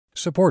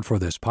Support for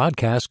this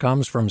podcast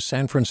comes from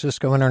San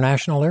Francisco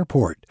International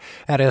Airport.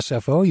 At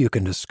SFO, you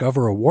can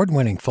discover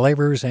award-winning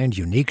flavors and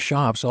unique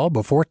shops all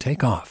before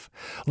takeoff.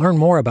 Learn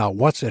more about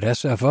what's at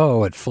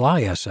SFO at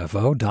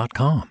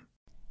flysfo.com.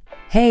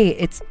 Hey,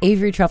 it's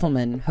Avery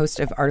Trufelman,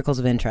 host of Articles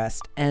of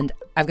Interest, and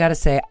I've got to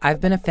say,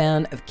 I've been a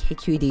fan of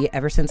KQED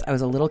ever since I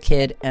was a little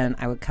kid, and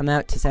I would come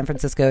out to San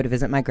Francisco to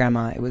visit my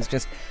grandma. It was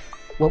just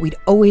what we'd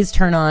always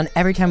turn on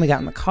every time we got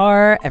in the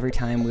car, every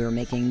time we were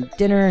making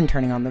dinner and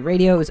turning on the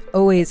radio. It was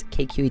always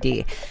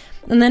KQED.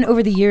 And then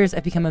over the years,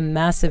 I've become a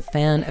massive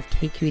fan of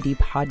KQED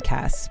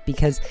podcasts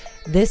because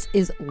this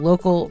is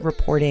local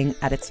reporting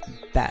at its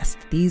best.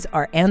 These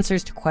are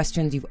answers to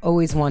questions you've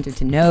always wanted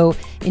to know,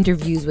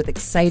 interviews with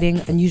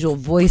exciting, unusual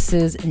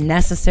voices,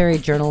 necessary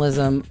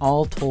journalism,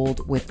 all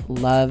told with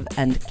love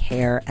and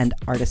care and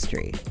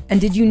artistry. And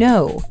did you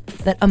know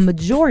that a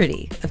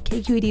majority of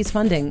KQED's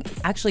funding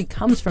actually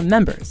comes from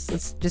members?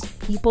 It's just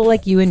people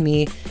like you and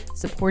me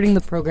supporting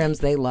the programs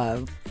they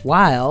love,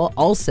 while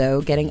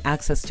also getting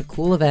access to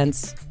cool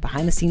events,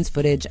 behind-the-scenes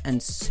footage, and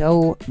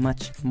so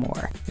much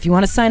more. If you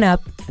want to sign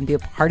up and be a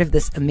part of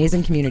this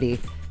amazing community,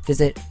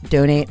 visit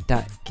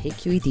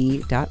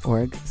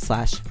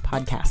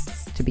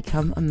donate.kqed.org/podcasts to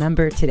become a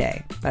member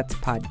today. That's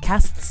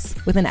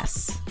podcasts with an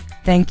S.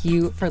 Thank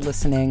you for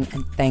listening,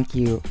 and thank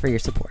you for your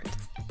support.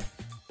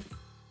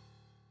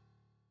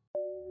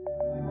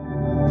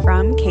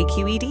 From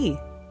KQED.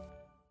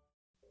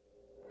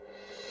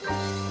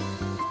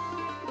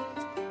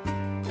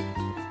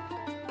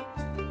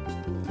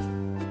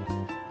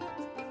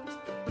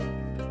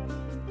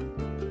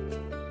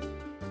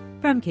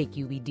 From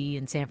KQED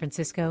in San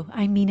Francisco,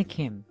 I'm Mina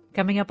Kim.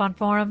 Coming up on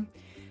Forum,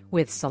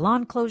 with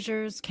salon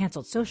closures,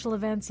 canceled social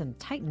events, and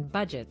tightened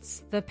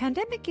budgets, the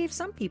pandemic gave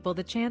some people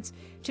the chance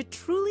to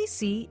truly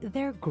see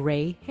their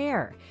gray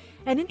hair.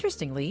 And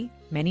interestingly,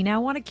 many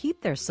now want to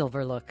keep their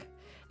silver look.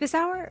 This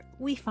hour,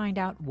 we find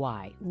out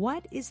why.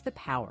 What is the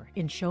power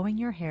in showing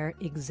your hair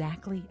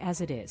exactly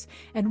as it is?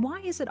 And why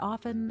is it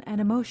often an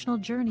emotional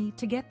journey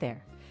to get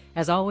there?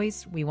 As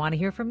always, we want to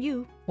hear from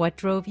you. What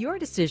drove your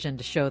decision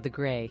to show the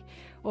gray?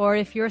 Or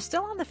if you're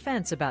still on the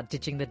fence about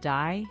ditching the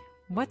dye,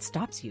 what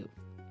stops you?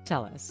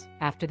 Tell us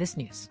after this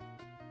news.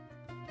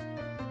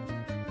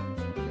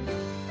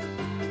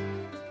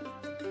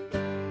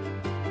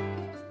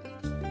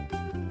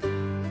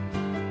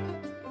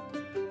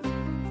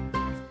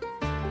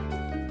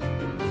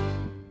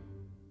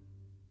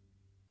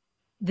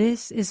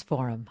 This is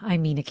Forum.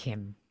 I'm Mina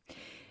Kim.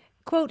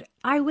 Quote,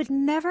 I would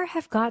never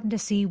have gotten to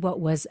see what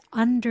was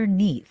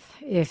underneath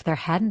if there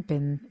hadn't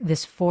been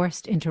this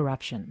forced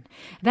interruption.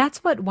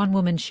 That's what one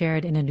woman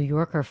shared in a New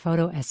Yorker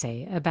photo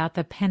essay about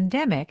the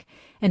pandemic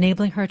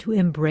enabling her to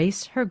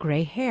embrace her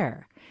gray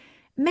hair.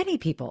 Many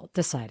people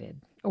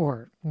decided,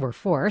 or were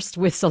forced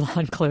with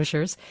salon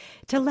closures,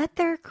 to let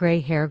their gray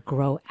hair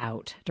grow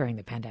out during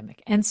the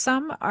pandemic. And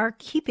some are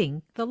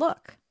keeping the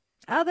look.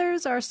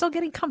 Others are still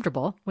getting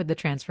comfortable with the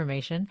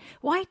transformation.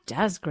 Why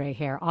does gray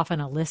hair often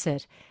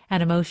elicit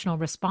an emotional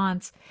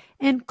response?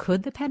 And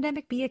could the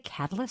pandemic be a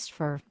catalyst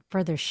for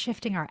further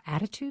shifting our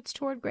attitudes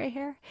toward gray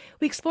hair?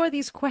 We explore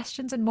these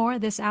questions and more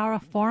this hour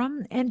of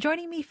Forum. And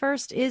joining me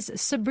first is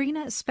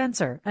Sabrina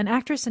Spencer, an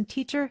actress and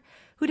teacher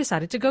who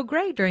decided to go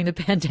gray during the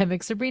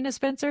pandemic. Sabrina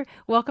Spencer,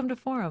 welcome to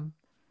Forum.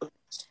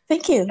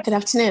 Thank you. Good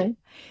afternoon.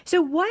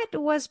 So what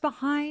was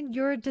behind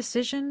your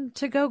decision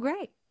to go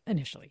gray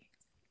initially?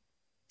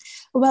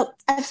 Well,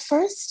 at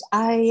first,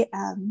 my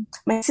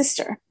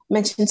sister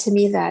mentioned to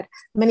me that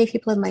many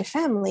people in my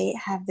family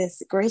have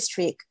this gray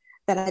streak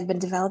that I'd been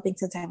developing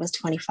since I was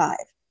 25.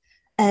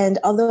 And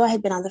although I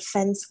had been on the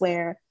fence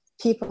where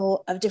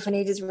people of different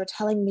ages were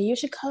telling me you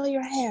should color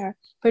your hair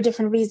for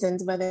different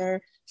reasons,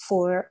 whether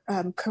for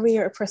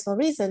career or personal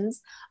reasons,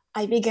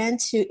 I began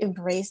to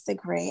embrace the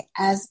gray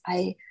as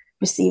I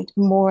received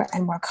more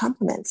and more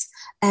compliments.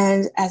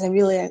 And as I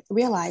really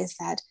realized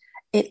that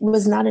it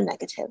was not a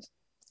negative,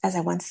 as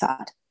I once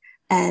thought.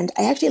 And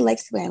I actually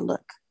liked the way I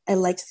look. I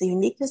liked the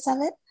uniqueness of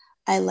it.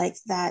 I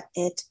liked that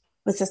it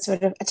was a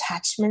sort of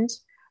attachment,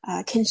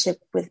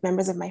 kinship with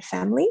members of my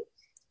family,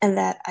 and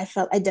that I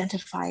felt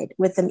identified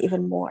with them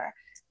even more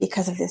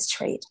because of this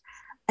trait.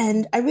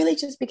 And I really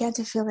just began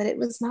to feel that it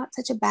was not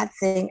such a bad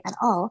thing at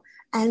all.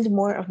 And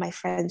more of my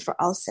friends were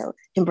also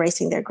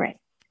embracing their gray.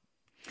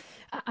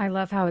 I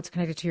love how it's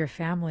connected to your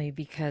family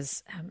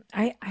because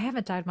I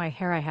haven't dyed my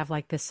hair. I have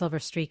like this silver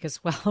streak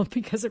as well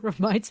because it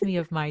reminds me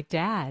of my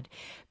dad.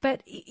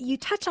 But you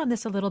touch on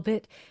this a little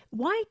bit.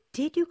 Why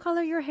did you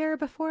color your hair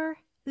before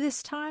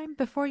this time,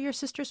 before your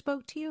sister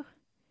spoke to you?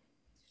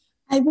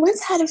 I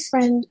once had a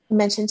friend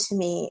mention to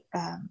me,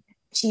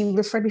 she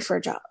referred me for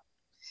a job.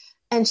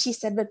 And she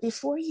said, but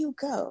before you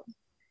go,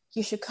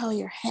 you should color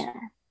your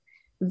hair.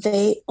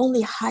 They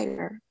only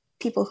hire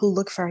people who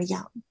look very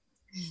young.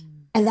 Mm.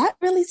 And that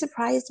really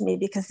surprised me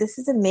because this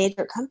is a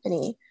major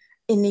company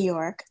in New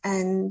York.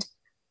 And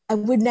I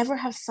would never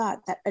have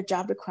thought that a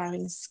job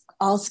requiring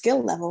all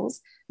skill levels,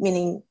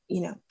 meaning,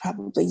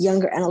 probably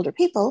younger and older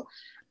people,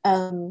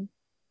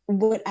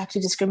 would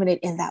actually discriminate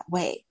in that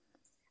way.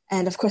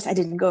 And of course, I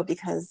didn't go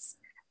because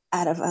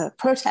out of a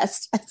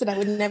protest, I said I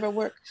would never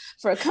work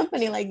for a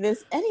company like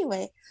this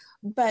anyway.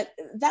 But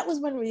that was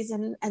one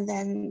reason. And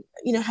then,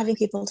 having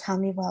people tell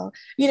me, well,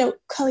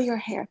 color your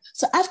hair.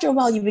 So after a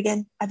while,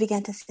 I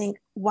began to think,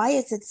 why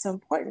is it so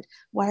important?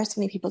 Why are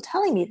so many people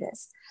telling me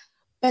this?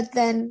 But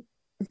then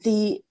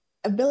the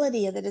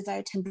ability and the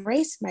desire to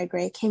embrace my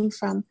gray came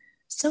from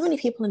so many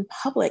people in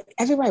public,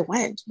 everywhere I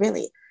went,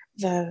 really,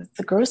 the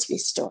grocery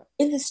store,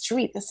 in the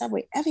street, the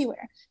subway,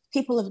 everywhere,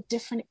 people of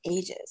different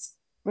ages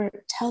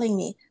were telling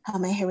me how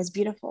my hair was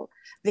beautiful.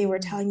 They were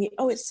telling me,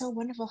 oh, it's so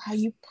wonderful how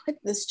you put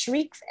the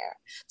streak there.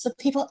 So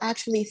people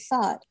actually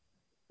thought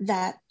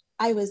that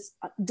I was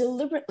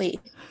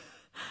deliberately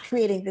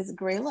creating this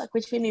gray look,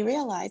 which made me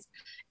realize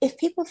if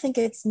people think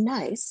it's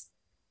nice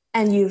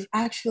and you've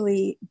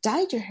actually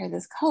dyed your hair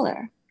this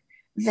color,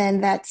 then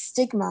that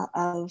stigma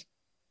of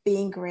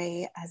being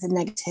gray as a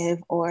negative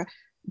or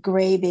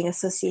gray being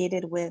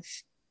associated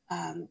with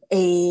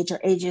age or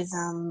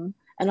ageism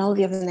and all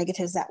the other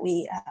negatives that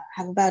we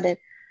have about it,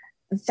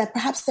 that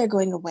perhaps they're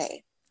going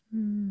away.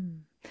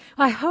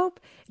 I hope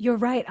you're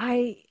right.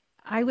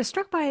 I was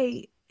struck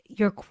by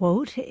your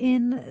quote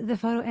in the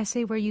photo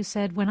essay where you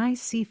said, when I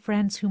see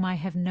friends whom I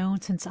have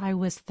known since I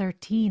was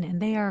 13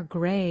 and they are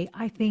gray,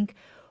 I think,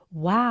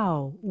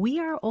 wow, we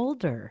are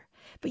older.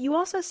 But you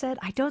also said,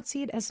 I don't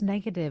see it as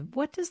negative.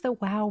 What does the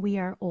wow, we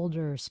are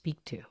older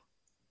speak to?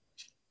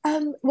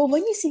 Well,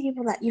 when you see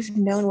people that you've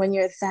known when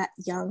you're that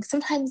young,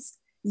 sometimes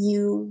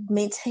you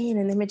maintain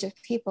an image of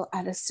people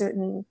at a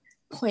certain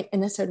point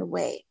in a certain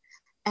way.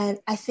 And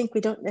I think we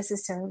don't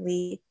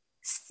necessarily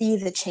see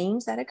the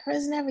change that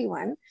occurs in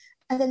everyone.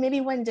 And then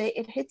maybe one day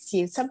it hits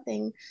you,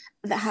 something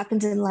that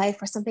happens in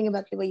life or something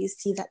about the way you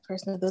see that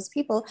person or those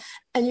people.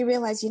 And you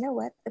realize, you know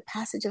what, the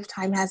passage of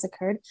time has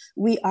occurred.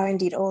 We are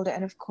indeed older.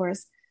 And of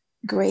course,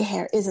 gray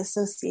hair is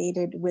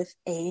associated with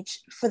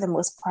age for the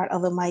most part,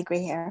 although my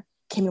gray hair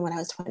came in when I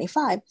was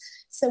 25.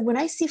 So when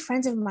I see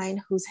friends of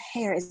mine whose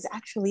hair is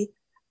actually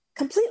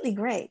completely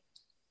gray,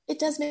 it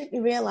does make me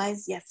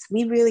realize, yes,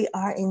 we really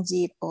are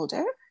indeed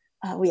older.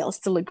 We all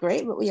still look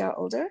great, but we are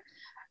older.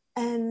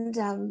 And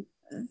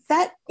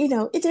that,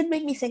 it did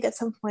make me think at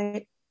some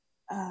point,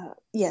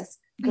 yes,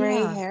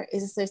 gray hair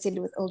is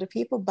associated with older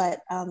people,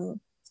 but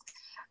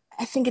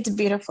I think it's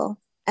beautiful.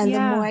 And the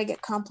more I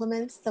get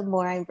compliments, the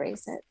more I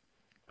embrace it.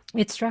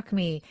 It struck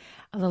me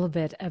a little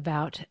bit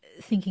about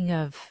thinking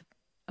of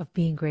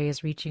being gray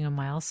as reaching a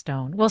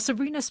milestone. Well,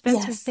 Sabrina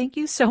Spencer, thank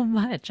you so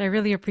much. I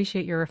really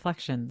appreciate your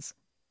reflections.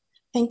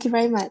 Thank you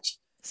very much.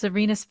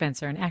 Sabrina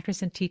Spencer, an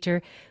actress and teacher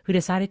who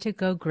decided to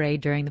go gray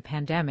during the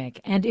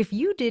pandemic. And if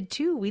you did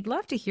too, we'd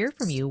love to hear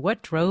from you.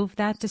 What drove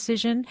that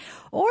decision?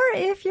 Or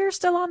if you're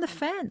still on the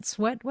fence,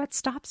 what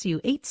stops you?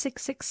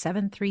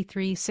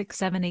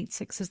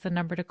 866-733-6786 is the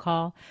number to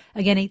call.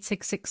 Again,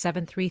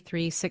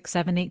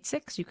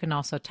 866-733-6786. You can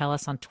also tell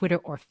us on Twitter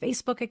or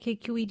Facebook at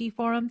KQED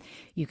Forum.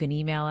 You can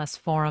email us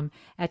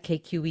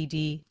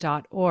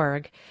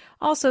forum@kqed.org.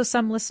 Also,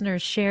 some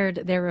listeners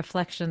shared their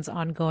reflections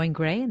on going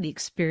gray and the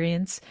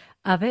experience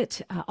of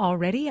it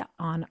already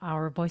on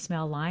our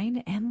voicemail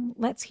line. And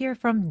let's hear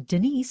from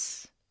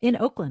Denise in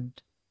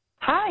Oakland.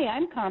 Hi,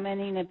 I'm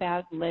commenting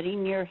about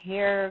letting your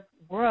hair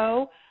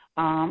grow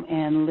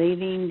and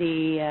leaving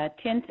the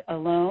tint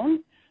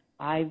alone.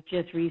 I've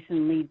just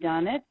recently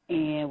done it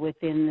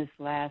within this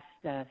last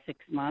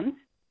 6 months,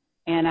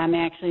 and I'm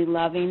actually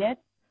loving it.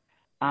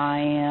 I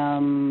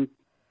am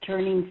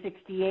turning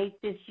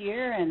 68 this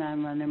year, and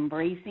I'm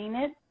embracing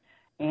it,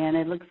 and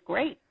it looks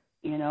great,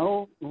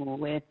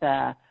 with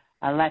a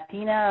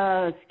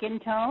Latina skin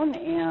tone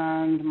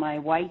and my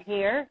white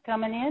hair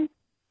coming in.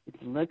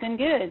 It's looking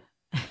good.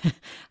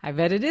 I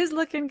bet it is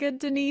looking good,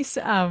 Denise.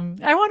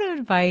 I want to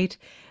invite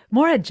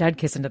Maura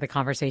Judkis into the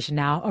conversation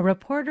now, a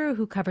reporter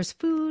who covers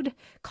food,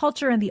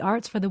 culture, and the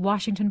arts for the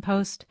Washington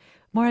Post.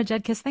 Maura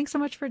Judkis, thanks so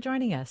much for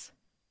joining us.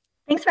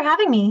 Thanks for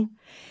having me.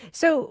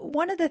 So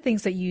one of the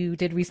things that you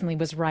did recently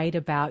was write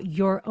about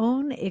your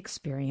own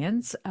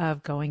experience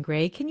of going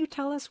gray. Can you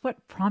tell us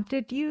what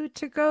prompted you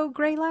to go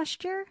gray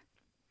last year?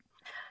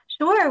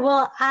 Sure.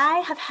 Well, I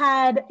have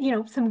had,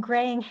 some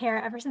graying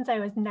hair ever since I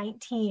was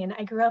 19.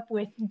 I grew up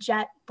with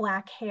jet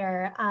black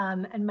hair,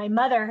 and my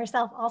mother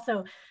herself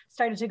also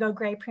started to go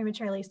gray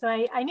prematurely. So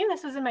I knew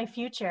this was in my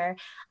future.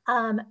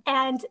 And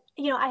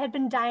I had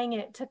been dyeing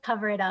it to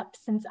cover it up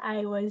since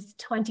I was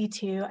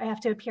 22. I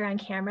have to appear on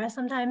camera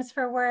sometimes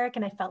for work,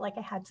 and I felt like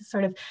I had to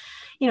sort of,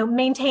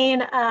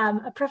 maintain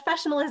a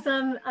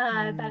professionalism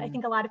that I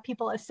think a lot of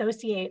people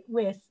associate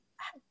with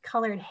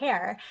colored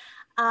hair.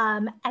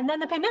 And then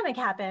the pandemic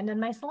happened and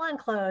my salon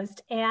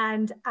closed,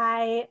 and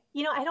I'd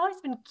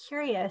always been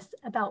curious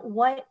about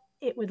what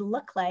it would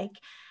look like.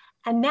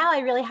 And now I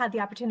really had the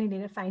opportunity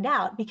to find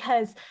out,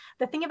 because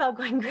the thing about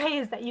going gray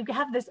is that you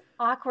have this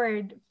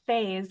awkward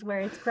phase where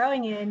it's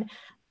growing in,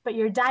 but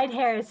your dyed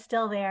hair is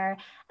still there.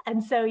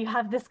 And so you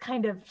have this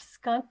kind of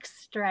skunk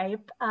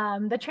stripe.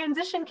 The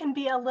transition can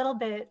be a little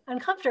bit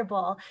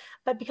uncomfortable,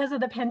 but because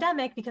of the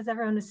pandemic, because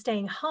everyone was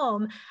staying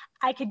home,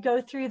 I could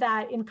go through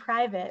that in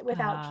private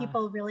without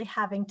people really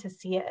having to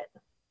see it.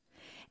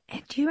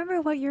 And do you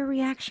remember what your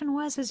reaction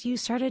was as you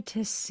started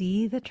to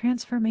see the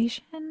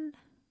transformation?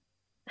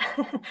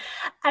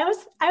 I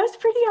was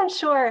pretty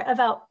unsure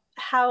about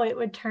how it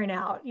would turn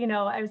out.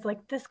 I was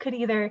like, this could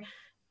either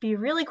be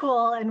really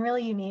cool and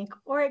really unique,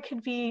 or it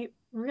could be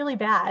really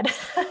bad.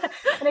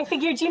 And I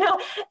figured,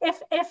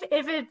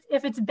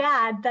 if it's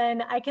bad,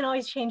 then I can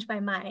always change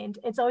my mind.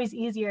 It's always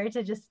easier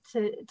to just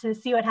to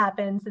see what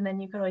happens, and then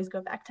you could always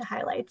go back to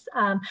highlights.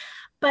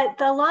 But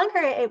the longer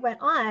it went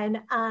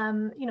on,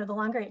 the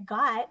longer it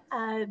got,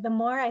 the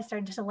more I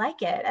started to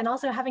like it. And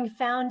also having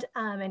found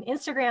an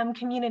Instagram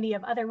community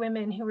of other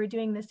women who were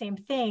doing the same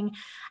thing,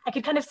 I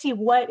could kind of see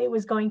what it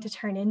was going to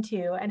turn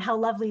into and how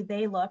lovely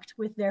they looked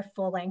with their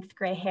full length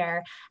gray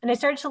hair. And I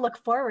started to look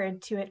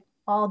forward to it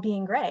all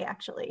being gray,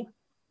 actually.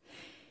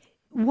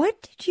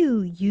 What did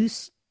you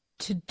use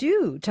to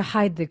do to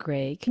hide the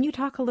gray? Can you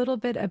talk a little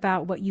bit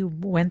about what you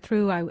went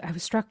through? I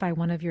was struck by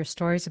one of your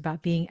stories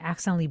about being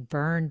accidentally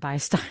burned by a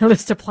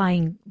stylist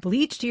applying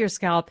bleach to your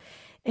scalp,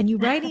 and you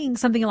writing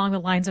something along the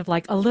lines of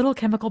like, a little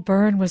chemical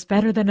burn was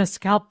better than a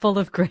scalp full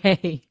of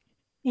gray.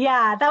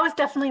 Yeah, that was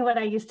definitely what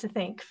I used to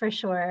think, for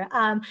sure.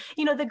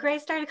 The gray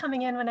started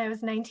coming in when I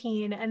was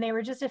 19, and they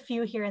were just a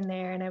few here and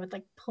there, and I would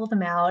like pull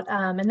them out.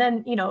 And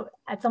then,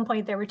 at some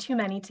point there were too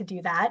many to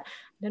do that.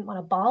 I didn't want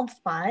a bald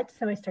spot,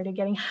 so I started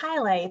getting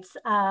highlights,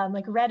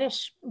 like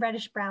reddish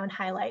brown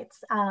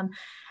highlights. And,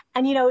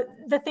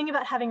 the thing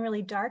about having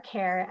really dark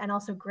hair and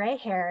also gray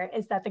hair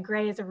is that the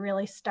gray is a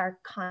really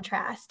stark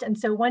contrast. And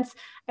so once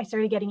I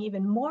started getting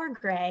even more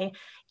gray,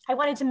 I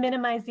wanted to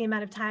minimize the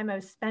amount of time I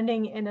was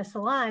spending in a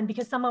salon,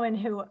 because some women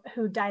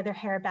who dye their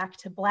hair back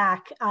to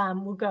black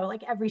will go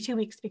like every 2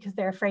 weeks because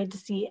they're afraid to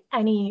see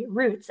any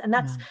roots. And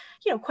that's,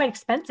 quite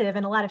expensive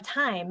and a lot of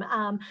time.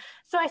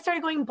 So I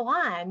started going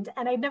blonde,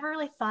 and I'd never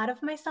really thought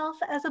of myself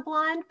as a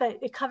blonde, but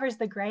it covers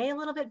the gray a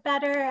little bit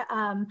better.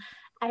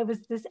 I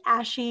was this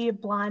ashy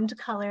blonde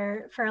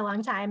color for a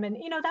long time. And,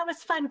 that was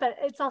fun, but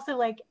it's also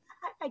like,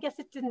 I guess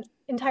it didn't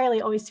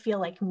entirely always feel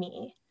like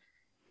me.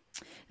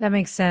 That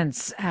makes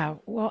sense.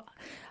 Well,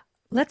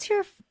 let's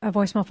hear a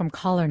voicemail from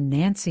caller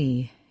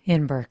Nancy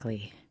in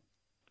Berkeley.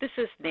 This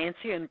is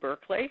Nancy in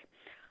Berkeley.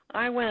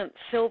 I went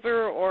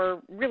silver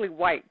or really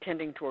white,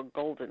 tending toward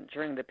golden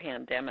during the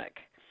pandemic.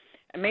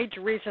 A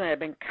major reason I had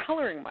been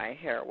coloring my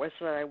hair was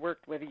that I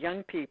worked with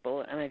young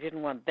people, and I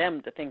didn't want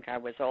them to think I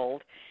was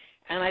old,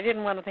 and I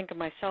didn't want to think of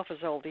myself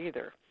as old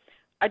either.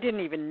 I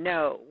didn't even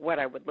know what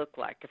I would look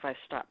like if I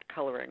stopped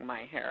coloring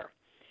my hair.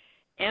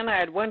 And I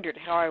had wondered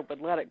how I would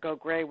let it go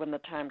gray when the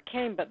time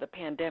came, but the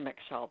pandemic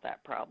solved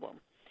that problem.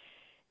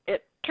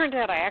 It turned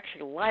out I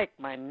actually like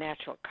my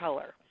natural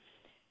color.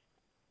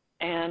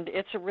 And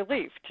it's a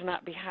relief to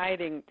not be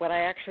hiding what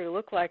I actually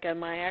look like and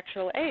my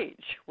actual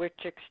age,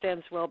 which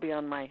extends well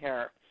beyond my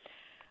hair.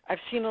 I've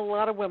seen a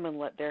lot of women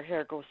let their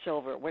hair go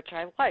silver, which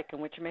I like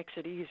and which makes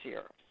it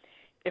easier.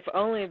 If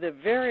only the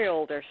very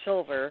old are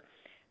silver,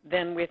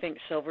 then we think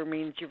silver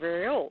means you're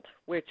very old,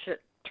 which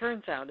it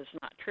turns out is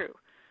not true.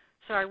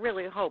 So I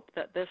really hope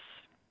that this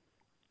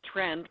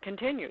trend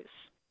continues.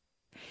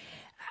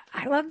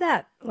 I love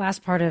that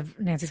last part of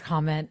Nancy's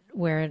comment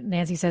where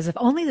Nancy says, if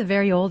only the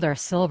very old are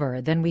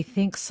silver, then we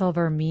think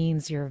silver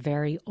means you're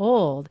very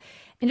old.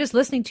 And just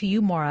listening to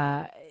you,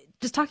 Maura,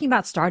 just talking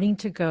about starting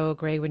to go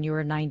gray when you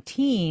were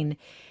 19,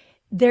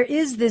 there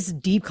is this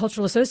deep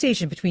cultural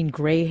association between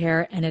gray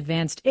hair and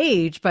advanced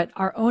age, but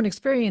our own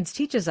experience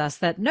teaches us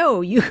that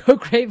no, you go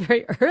gray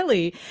very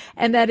early,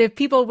 and that if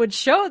people would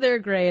show their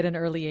gray at an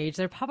early age,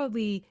 it would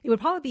probably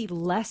be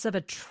less of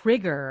a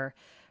trigger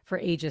for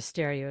ageist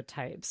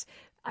stereotypes.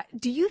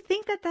 Do you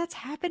think that that's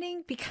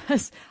happening?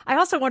 Because I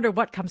also wonder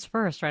what comes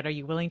first, right? Are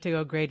you willing to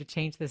go gray to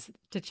change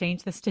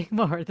the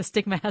stigma, or the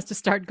stigma has to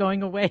start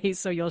going away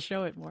so you'll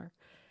show it more?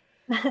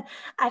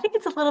 I think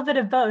it's a little bit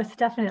of both,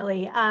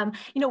 definitely.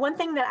 One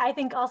thing that I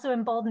think also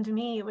emboldened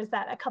me was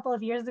that a couple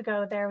of years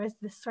ago, there was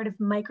this sort of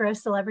micro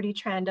celebrity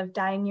trend of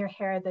dyeing your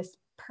hair this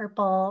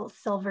purple,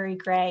 silvery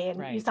gray, and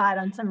right. You saw it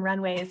on some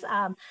runways.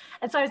 And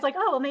so I was like,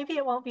 oh, well, maybe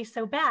it won't be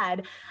so bad.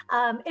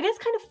 It is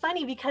kind of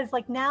funny because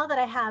like now that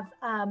I have,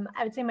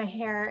 I would say my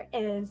hair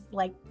is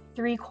like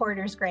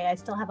 3/4 gray. I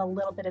still have a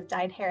little bit of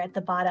dyed hair at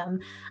the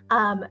bottom.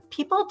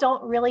 People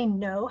don't really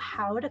know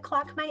how to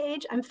clock my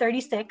age. I'm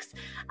 36.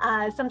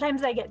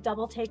 Sometimes I get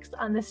double takes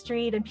on the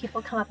street and people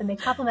come up and they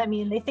compliment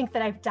me and they think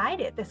that I've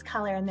dyed it this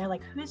color and they're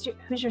like, who's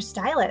your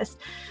stylist?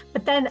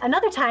 But then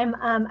another time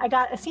I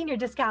got a senior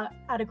discount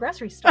at a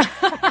grocery store,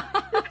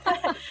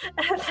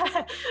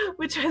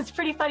 which was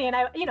pretty funny. And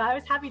I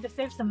was happy to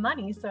save some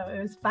money, so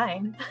it was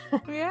fine.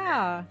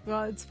 Yeah.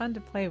 Well, it's fun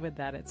to play with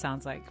that, it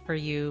sounds like, for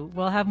you.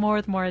 We'll have more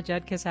with Maura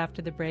Judkis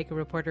after the break, a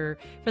reporter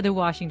for the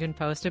Washington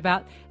Post,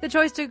 about the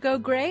choice to go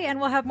gray, and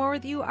we'll have more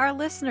with you, our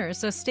listeners.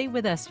 So stay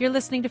with us. You're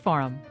listening to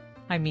Forum.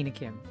 I'm Mina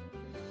Kim.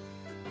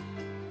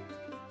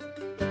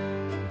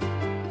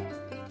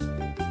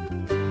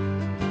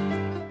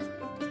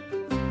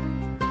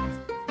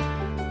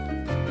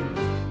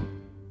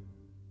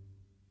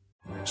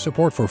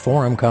 Support for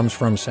Forum comes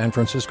from San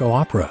Francisco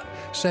Opera.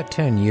 Set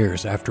 10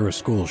 years after a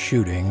school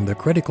shooting, the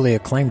critically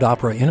acclaimed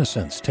opera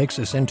Innocence takes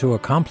us into a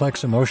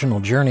complex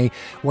emotional journey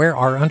where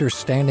our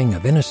understanding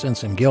of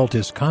innocence and guilt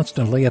is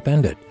constantly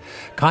upended.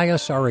 Kaya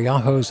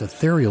Sariaho's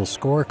ethereal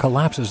score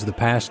collapses the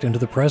past into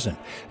the present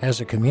as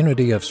a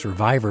community of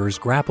survivors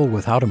grapple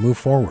with how to move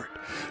forward.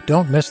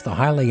 Don't miss the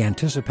highly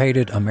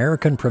anticipated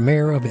American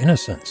premiere of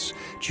Innocence,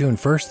 June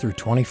 1st through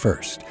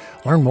 21st.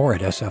 Learn more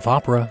at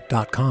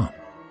sfopera.com.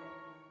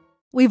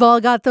 We've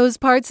all got those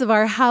parts of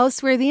our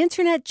house where the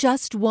internet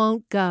just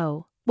won't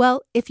go.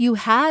 Well, if you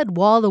had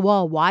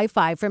wall-to-wall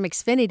Wi-Fi from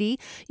Xfinity,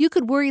 you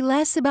could worry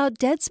less about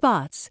dead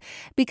spots.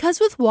 Because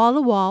with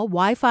wall-to-wall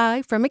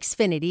Wi-Fi from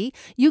Xfinity,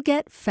 you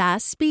get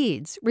fast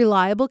speeds,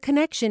 reliable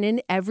connection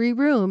in every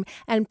room,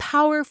 and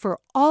power for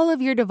all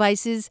of your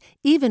devices,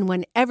 even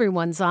when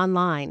everyone's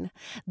online.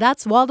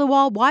 That's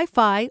wall-to-wall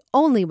Wi-Fi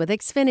only with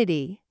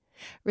Xfinity.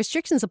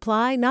 Restrictions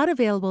apply, not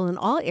available in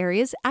all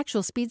areas.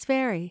 Actual speeds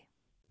vary.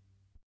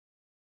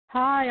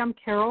 Hi, I'm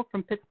Carol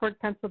from Pittsburgh,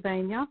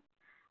 Pennsylvania.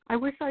 I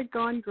wish I'd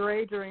gone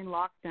gray during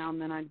lockdown,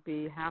 then I'd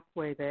be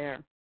halfway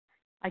there.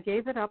 I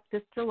gave it up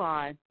this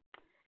July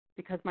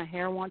because my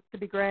hair wants to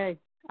be gray.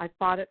 I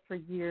fought it for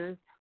years,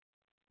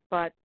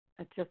 but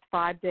just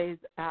 5 days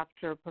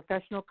after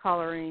professional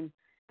coloring,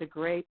 the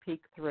gray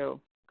peeked through.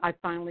 I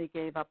finally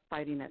gave up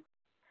fighting it.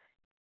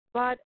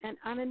 But an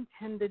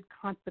unintended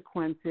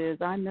consequence is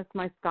I miss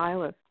my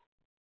stylist.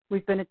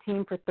 We've been a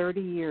team for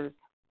 30 years,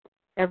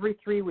 every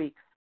 3 weeks.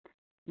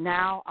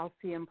 Now I'll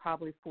see him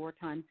probably 4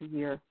 times a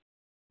year.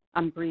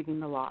 I'm grieving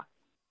the loss.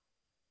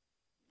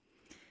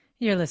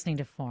 You're listening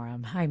to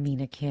Forum. I'm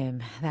Mina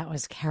Kim. That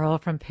was Carol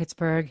from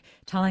Pittsburgh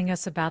telling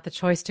us about the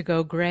choice to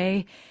go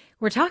gray.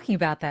 We're talking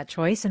about that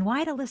choice and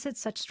why it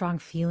elicits such strong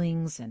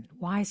feelings and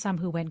why some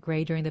who went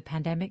gray during the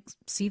pandemic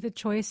see the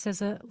choice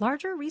as a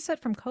larger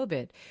reset from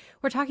COVID.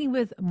 We're talking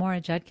with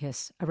Maura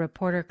Judkis, a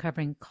reporter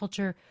covering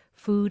culture,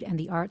 food, and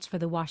the arts for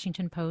the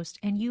Washington Post,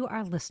 and you,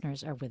 our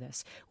listeners, are with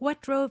us.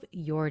 What drove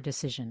your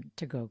decision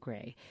to go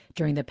gray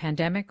during the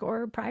pandemic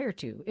or prior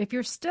to? If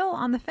you're still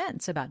on the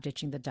fence about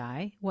ditching the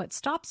dye, what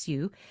stops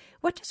you?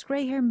 What does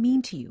gray hair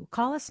mean to you?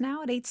 Call us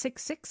now at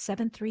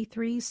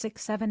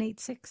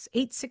 866-733-6786,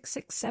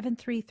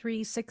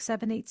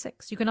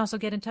 866-733-6786. You can also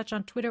get in touch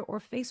on Twitter or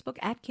Facebook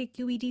at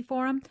KQED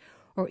Forum,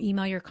 or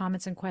email your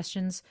comments and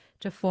questions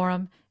to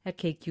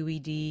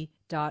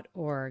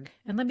forum@kqed.org.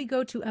 And let me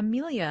go to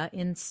Amelia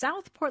in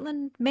South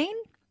Portland, Maine.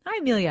 Hi,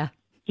 Amelia.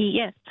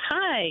 Yes.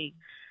 Hi.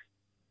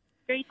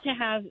 Great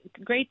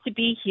to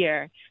be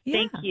here. Yeah.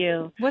 Thank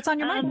you. What's on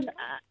your mind?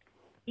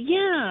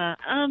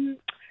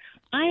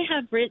 I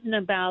have written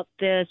about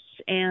this,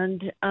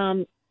 and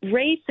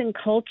race and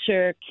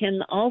culture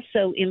can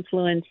also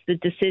influence the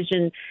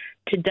decision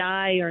to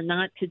dye or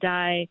not to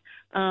dye.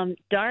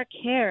 Dark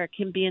hair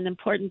can be an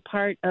important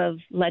part of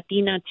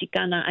Latina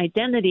Chicana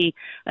identity,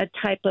 a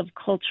type of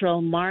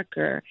cultural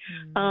marker.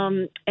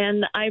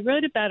 And I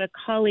wrote about a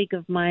colleague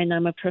of mine,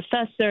 I'm a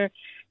professor,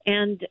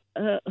 and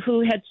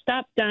who had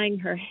stopped dyeing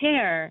her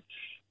hair,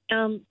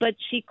 but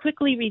she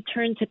quickly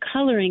returned to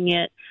coloring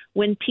it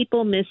when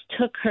people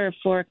mistook her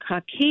for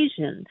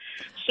Caucasian.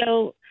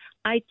 So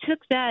I took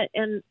that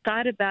and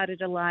thought about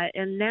it a lot,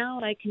 and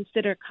now I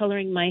consider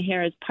coloring my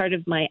hair as part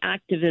of my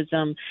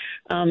activism.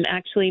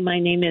 Actually, my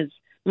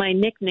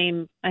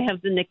nickname, I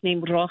have the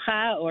nickname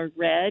Roja, or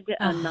Red,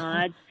 a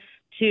nod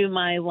to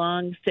my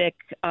long, thick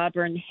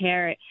auburn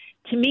hair.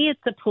 To me,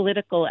 it's a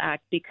political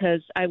act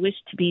because I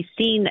wish to be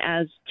seen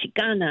as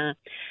Chicana.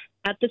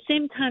 At the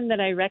same time that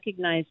I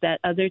recognize that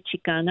other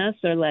Chicanas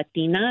or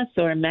Latinas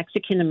or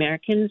Mexican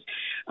Americans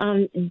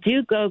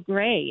do go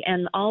gray,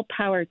 and all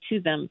power to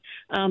them.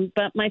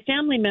 But my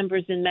family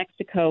members in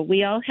Mexico,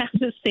 we all have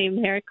the same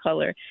hair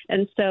color.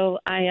 And so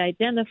I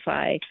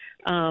identify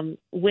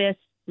with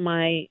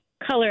my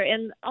color.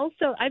 And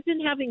also, I've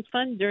been having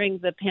fun during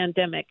the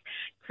pandemic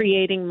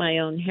creating my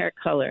own hair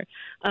color.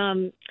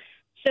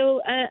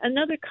 So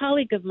another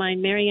colleague of mine,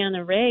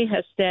 Mariana Ray,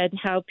 has said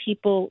how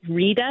people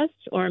read us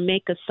or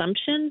make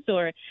assumptions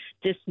or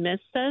dismiss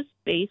us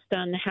based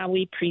on how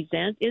we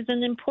present is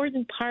an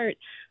important part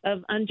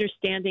of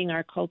understanding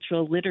our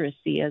cultural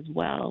literacy as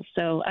well.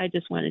 So I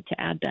just wanted to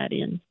add that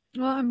in.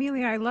 Well,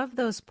 Amelia, I love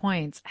those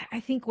points.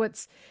 I think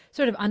what's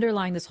sort of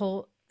underlying this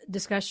whole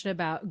discussion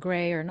about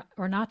gray or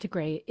not to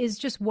gray is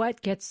just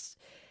what gets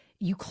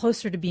you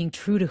closer to being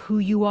true to who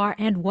you are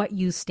and what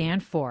you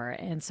stand for.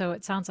 And so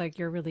it sounds like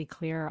you're really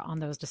clear on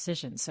those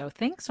decisions. So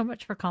thanks so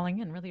much for calling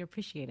in. Really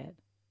appreciate it.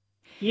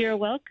 You're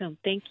welcome.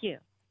 Thank you.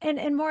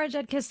 And Maura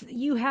Judkis,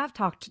 you have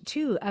talked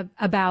too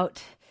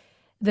about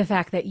the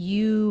fact that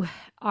you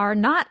are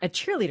not a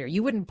cheerleader.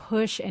 You wouldn't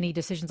push any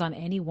decisions on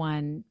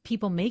anyone.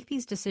 People make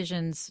these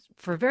decisions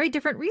for very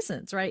different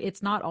reasons, right?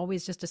 It's not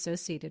always just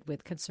associated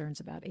with concerns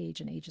about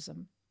age and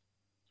ageism.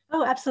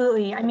 Oh,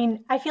 absolutely. I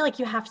mean, I feel like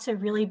you have to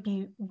really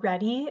be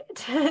ready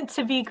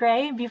to be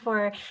gray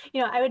before,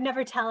 I would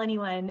never tell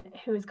anyone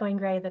who is going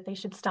gray that they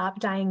should stop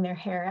dyeing their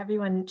hair.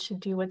 Everyone should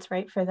do what's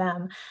right for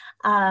them.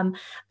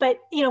 But,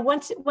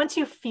 once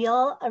you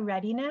feel a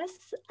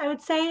readiness, I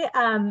would say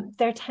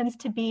there tends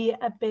to be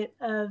a bit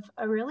of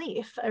a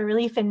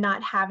relief in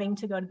not having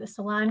to go to the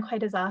salon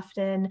quite as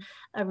often,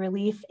 a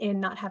relief in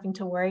not having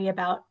to worry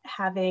about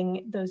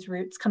having those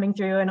roots coming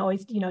through and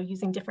always,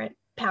 using different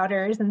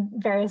powders and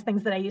various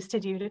things that I used to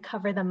do to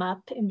cover them up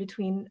in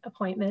between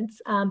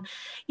appointments.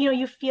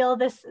 You feel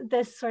this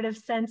sort of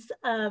sense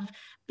of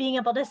being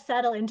able to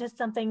settle into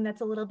something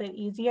that's a little bit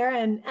easier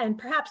and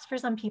perhaps for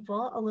some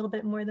people a little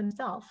bit more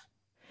themselves.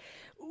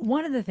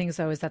 One of the things,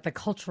 though, is that the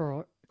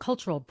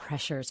cultural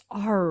pressures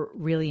are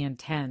really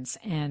intense.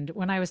 And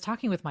when I was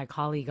talking with my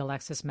colleague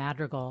Alexis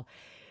Madrigal,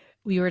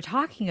 we were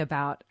talking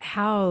about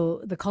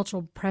how the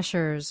cultural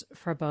pressures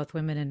for both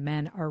women and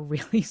men are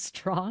really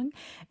strong.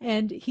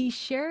 And he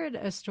shared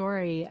a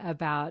story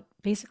about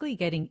basically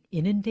getting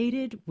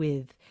inundated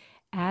with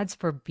ads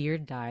for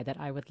beard dye that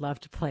I would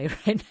love to play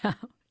right now.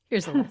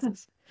 Here's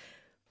Alexis.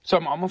 So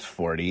I'm almost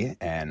 40,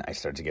 and I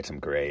started to get some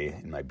gray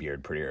in my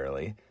beard pretty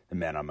early. The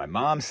men on my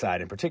mom's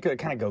side in particular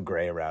kind of go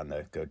gray around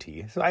the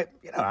goatee. So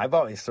I've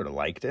always sort of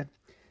liked it.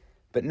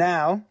 But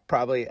now,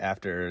 probably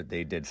after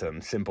they did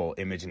some simple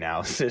image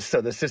analysis,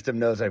 so the system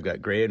knows I've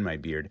got gray in my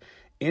beard,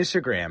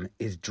 Instagram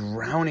is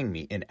drowning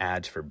me in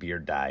ads for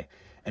beard dye.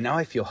 And now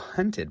I feel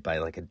hunted by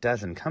like a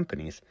dozen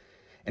companies.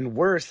 And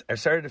worse, I've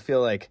started to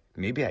feel like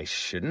maybe I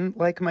shouldn't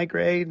like my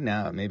gray.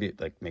 Now maybe it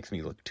like makes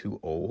me look too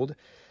old.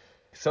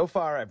 So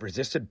far, I've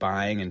resisted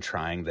buying and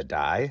trying the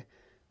dye,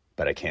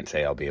 but I can't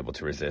say I'll be able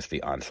to resist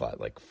the onslaught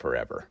like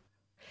forever.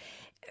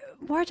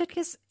 Marta,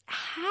 because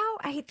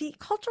the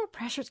cultural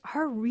pressures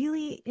are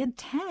really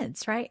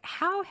intense, right?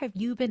 How have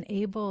you been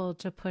able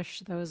to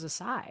push those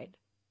aside?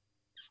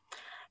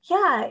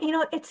 Yeah,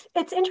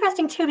 it's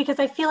interesting too, because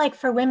I feel like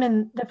for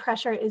women, the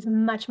pressure is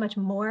much, much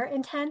more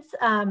intense.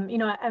 I'm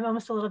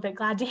almost a little bit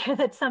glad to hear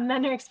that some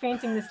men are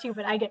experiencing this too,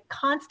 but I get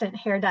constant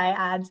hair dye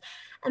ads.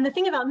 And the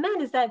thing about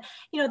men is that,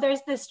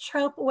 there's this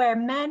trope where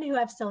men who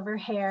have silver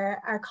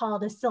hair are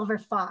called a silver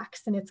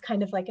fox, and it's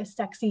kind of like a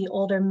sexy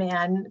older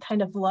man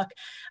kind of look.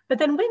 But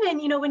then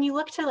women, when you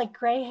look to like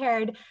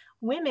gray-haired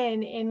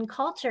women in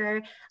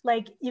culture,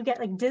 like you get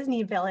like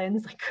Disney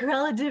villains like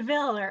Cruella de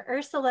Vil or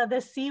Ursula the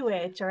Sea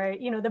Witch or,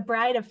 the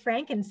Bride of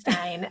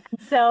Frankenstein.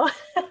 So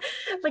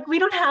like we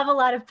don't have a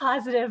lot of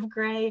positive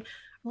gray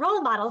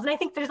role models. And I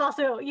think there's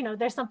also,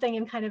 there's something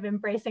in kind of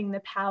embracing the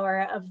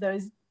power of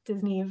those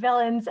Disney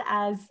villains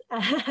as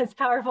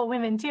powerful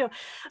women too.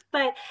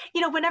 But,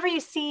 whenever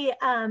you see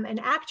an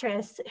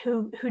actress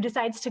who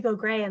decides to go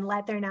gray and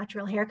let their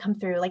natural hair come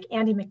through, like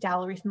Andie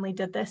MacDowell recently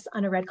did this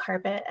on a red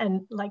carpet,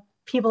 and like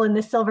people in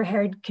the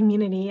silver-haired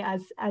community,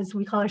 as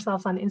we call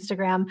ourselves on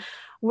Instagram,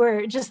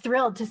 were just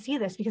thrilled to see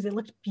this because it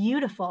looked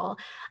beautiful.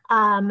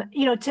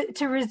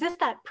 To resist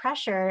that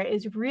pressure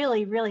is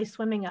really, really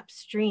swimming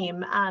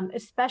upstream,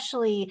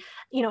 especially,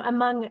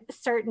 among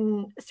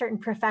certain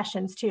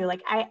professions too.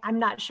 Like I'm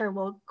not sure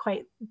we'll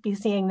quite be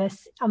seeing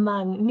this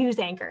among news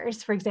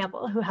anchors, for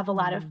example, who have a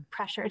lot of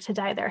pressure to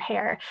dye their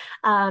hair.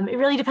 It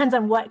really depends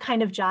on what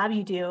kind of job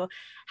you do,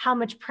 how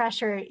much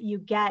pressure you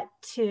get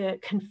to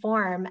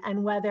conform,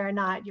 and whether or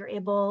not you're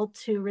able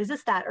to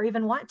resist that or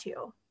even want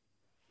to.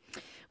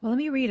 Well, let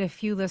me read a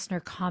few listener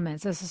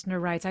comments. This listener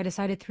writes, I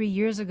decided 3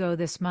 years ago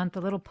this month, a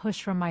little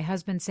push from my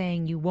husband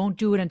saying, you won't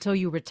do it until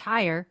you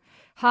retire.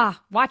 Ha,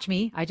 watch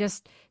me. I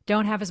just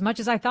don't have as much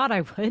as I thought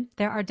I would.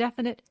 There are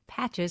definite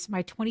patches.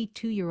 My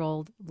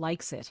 22-year-old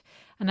likes it.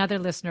 Another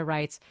listener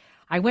writes,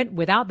 I went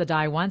without the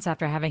dye once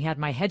after having had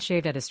my head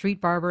shaved at a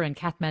street barber in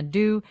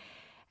Kathmandu.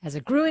 As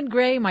it grew in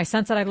gray, my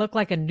son said I looked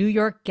like a New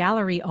York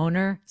gallery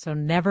owner, so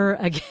never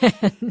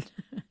again.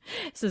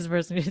 This is a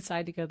person who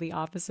decided to go the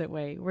opposite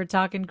way. We're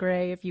talking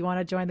gray. If you want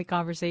to join the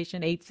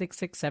conversation,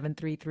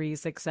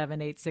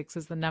 866-733-6786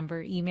 is the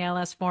number. Email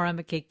us,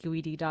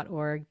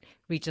 forum@kqed.org.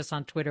 Reach us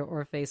on Twitter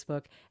or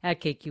Facebook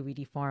at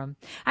KQED Forum.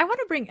 I want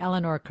to bring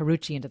Eleanor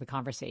Carucci into the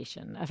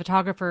conversation, a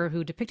photographer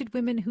who depicted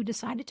women who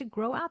decided to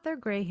grow out their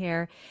gray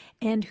hair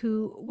and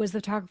who was the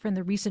photographer in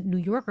the recent New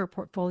Yorker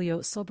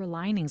portfolio Silver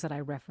Linings that I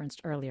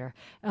referenced earlier.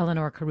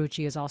 Eleanor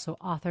Carucci is also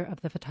author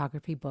of the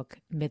photography book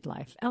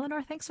Midlife.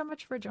 Eleanor, thanks so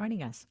much for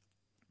joining us.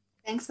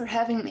 Thanks for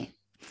having me.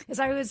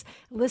 As I was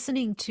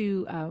listening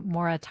to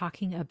Maura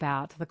talking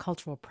about the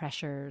cultural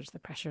pressures, the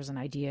pressures and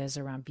ideas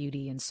around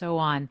beauty and so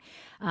on,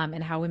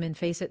 and how women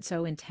face it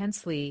so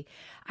intensely,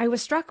 I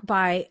was struck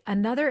by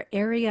another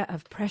area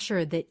of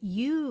pressure that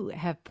you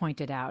have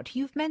pointed out.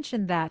 You've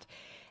mentioned that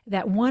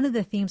one of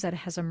the themes that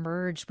has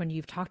emerged when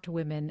you've talked to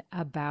women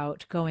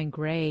about going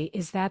gray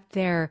is that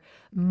their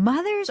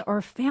mothers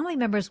or family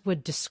members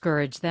would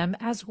discourage them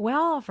as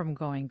well from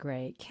going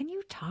gray. Can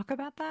you talk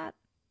about that?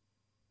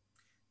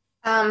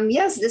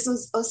 Yes, this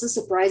was also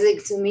surprising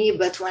to me,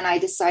 but when I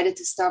decided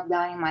to stop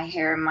dyeing my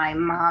hair, my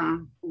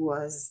mom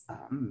was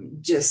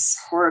just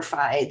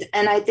horrified.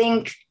 And I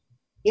think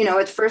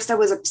at first I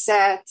was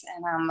upset,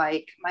 and I'm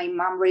like, my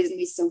mom raised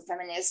me so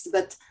feminist,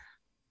 but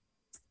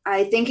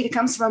I think it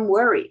comes from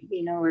worry,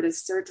 at a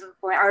certain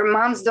point. Our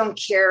moms don't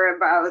care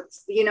about,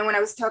 when I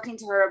was talking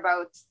to her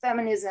about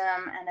feminism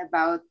and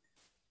about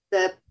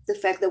the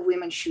fact that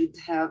women should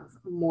have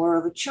more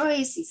of a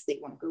choice if they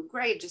want to go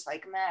gray, just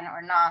like men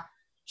or not.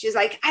 She's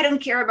like, I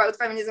don't care about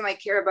feminism. I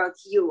care about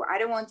you. I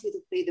don't want you to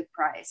pay the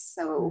price.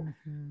 So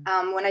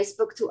when I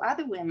spoke to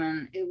other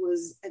women, it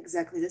was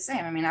exactly the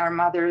same. I mean, our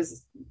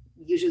mothers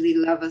usually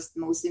love us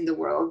most in the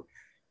world.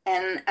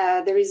 And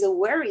there is a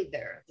worry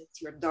there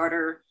that your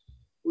daughter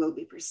will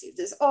be perceived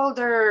as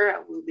older,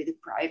 will be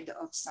deprived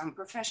of some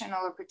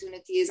professional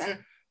opportunities. And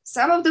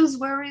some of those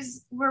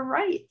worries were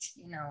right.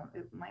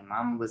 My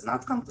mom was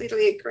not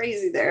completely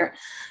crazy there.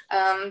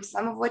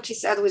 Some of what she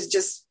said was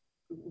just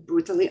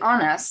brutally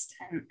honest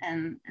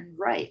and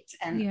right.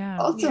 And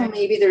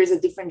maybe there is a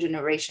different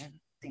generation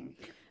thing.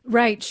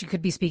 Right. She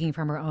could be speaking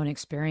from her own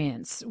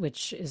experience,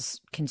 which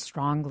can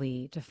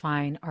strongly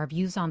define our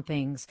views on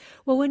things.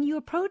 Well, when you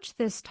approach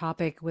this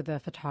topic with a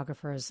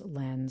photographer's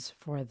lens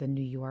for The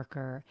New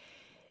Yorker,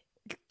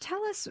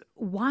 tell us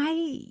why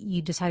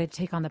you decided to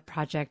take on the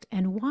project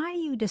and why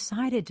you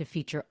decided to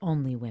feature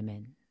only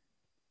women.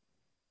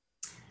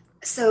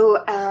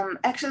 So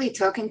actually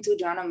talking to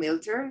Donna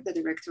Milter, the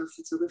director of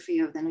photography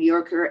of The New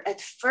Yorker,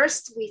 at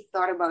first we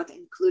thought about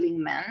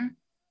including men,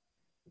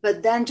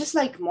 but then just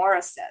like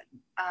Maura said,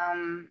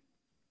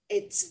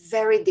 it's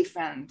very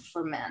different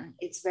for men.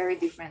 It's very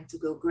different to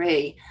go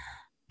gray.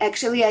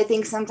 Actually, I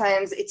think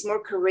sometimes it's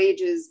more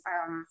courageous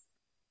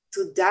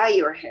to dye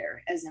your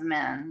hair as a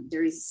man.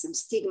 There is some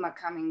stigma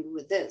coming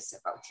with this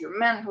about your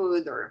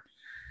manhood,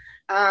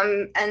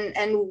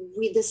 and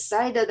we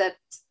decided that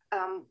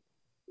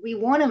we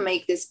want to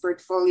make this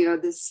portfolio,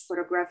 this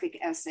photographic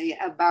essay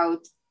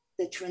about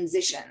the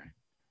transition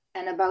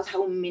and about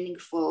how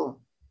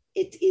meaningful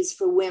it is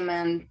for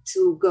women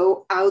to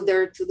go out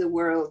there to the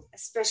world,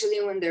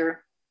 especially when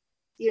they're,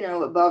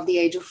 above the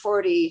age of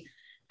 40,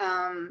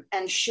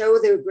 and show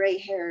their gray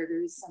hair.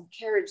 There is some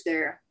courage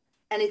there.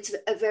 And it's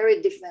a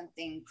very different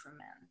thing for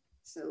men.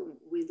 So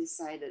we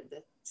decided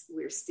that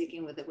we're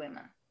sticking with the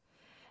women.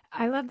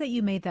 I love that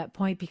you made that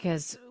point,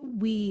 because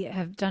we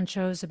have done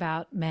shows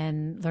about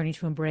men learning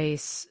to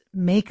embrace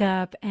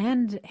makeup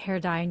and hair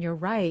dye, and you're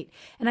right.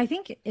 And I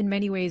think in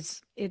many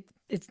ways it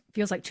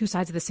feels like two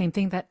sides of the same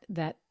thing,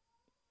 that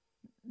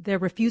they're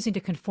refusing to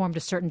conform to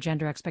certain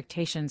gender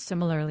expectations,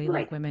 similarly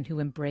like women who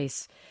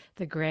embrace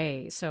the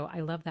gray. So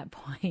I love that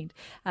point.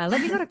 Let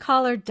me go to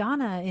caller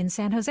Donna in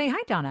San Jose.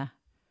 Hi, Donna.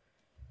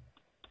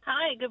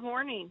 Hi, good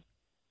morning.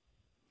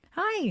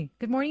 Hi,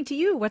 good morning to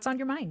you. What's on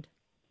your mind?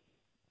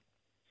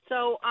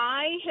 So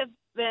I have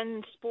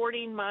been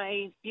sporting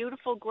my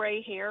beautiful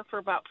gray hair for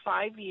about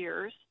 5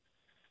 years.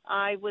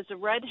 I was a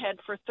redhead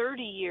for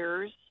 30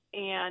 years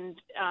and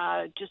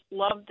just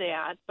loved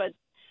that. But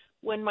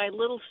when my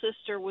little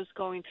sister was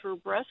going through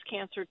breast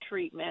cancer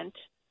treatment,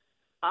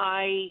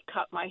 I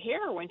cut my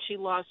hair when she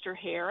lost her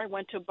hair. I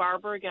went to a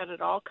barber, got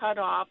it all cut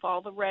off,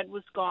 all the red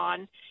was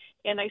gone,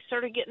 and I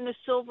started getting the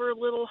silver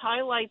little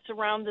highlights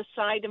around the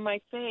side of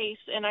my face,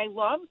 and I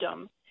loved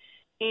them.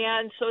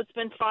 And so it's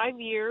been 5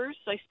 years.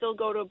 I still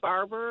go to a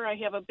barber. I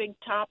have a big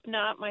top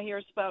knot. My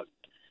hair's about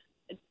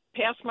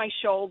past my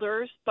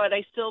shoulders, but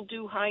I still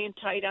do high and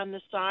tight on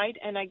the side,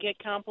 and I get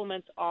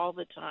compliments all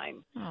the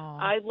time.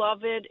 Aww. I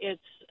love it.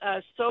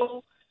 It's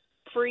so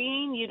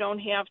freeing. You don't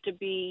have to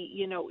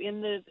be,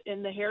 in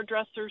the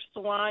hairdresser's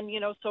salon,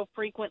 so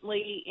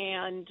frequently,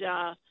 and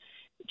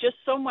just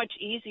so much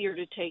easier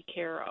to take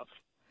care of.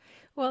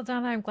 Well,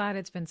 Donna, I'm glad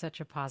it's been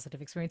such a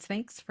positive experience.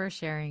 Thanks for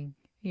sharing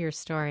your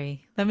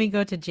story. Let me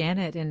go to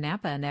Janet in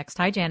Napa next.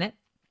 Hi, Janet.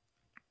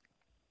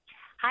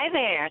 Hi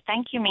there.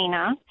 Thank you,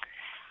 Mina.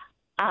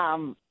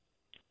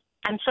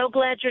 I'm so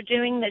glad you're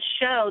doing this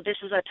show. This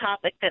is a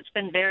topic that's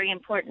been very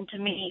important to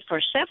me for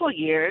several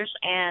years.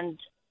 And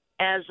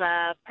as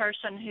a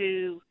person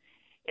who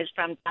is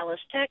from Dallas,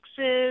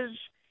 Texas,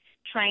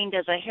 trained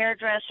as a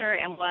hairdresser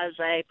and was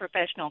a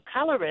professional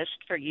colorist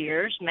for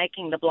years,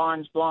 making the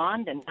blondes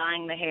blonde and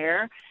dyeing the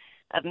hair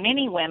of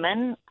many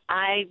women,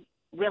 I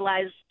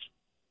realized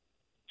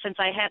since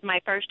I had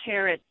my first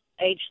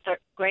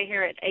gray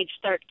hair at age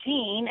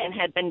 13 and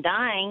had been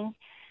dyeing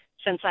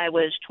since I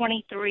was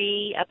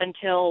 23 up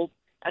until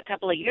a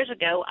couple of years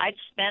ago, I'd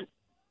spent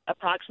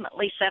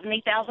approximately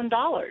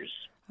 $70,000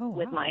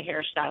 with my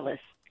hairstylist.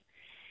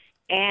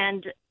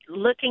 And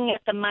looking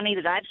at the money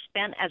that I've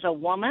spent as a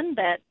woman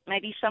that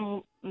maybe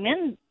some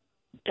men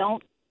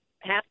don't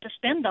have to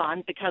spend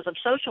on because of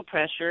social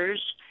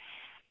pressures,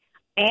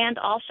 and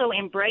also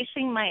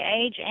embracing my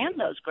age and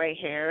those gray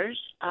hairs,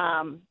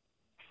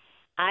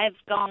 I've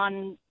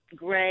gone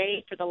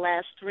gray for the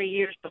last 3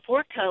 years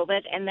before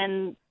COVID, and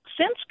then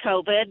since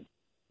COVID,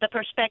 the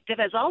perspective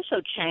has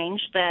also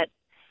changed that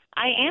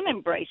I am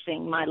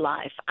embracing my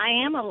life. I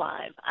am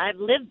alive. I've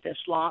lived this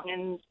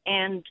long,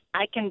 and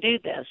I can do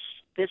this.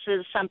 This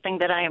is something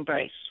that I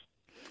embrace.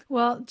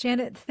 Well,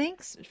 Janet,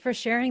 thanks for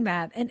sharing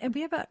that. And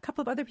we have a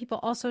couple of other people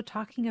also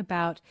talking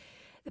about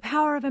the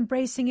power of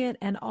embracing it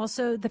and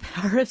also the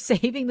power of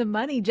saving the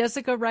money.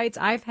 Jessica writes,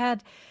 I've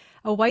had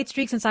a white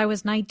streak since I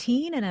was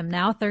 19 and I'm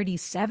now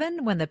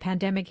 37. When the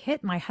pandemic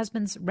hit, my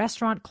husband's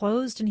restaurant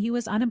closed and he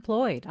was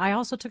unemployed. I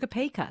also took a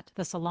pay cut.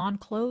 The salon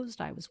closed.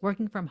 I was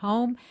working from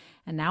home,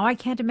 and now I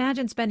can't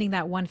imagine spending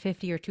that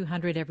 $150 or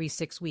 $200 every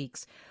 6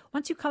 weeks.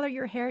 Once you color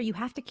your hair, you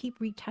have to keep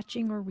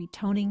retouching or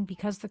retoning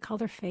because the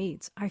color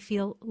fades. I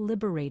feel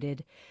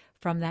liberated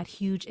from that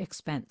huge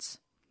expense.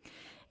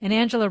 And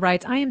Angela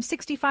writes, I am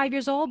 65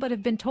 years old, but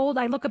have been told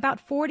I look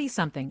about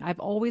 40-something. I've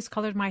always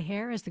colored my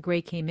hair as the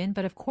gray came in,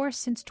 but of course,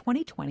 since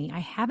 2020, I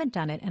haven't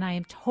done it, and I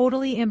am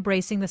totally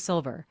embracing the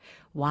silver.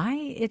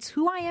 Why? It's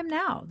who I am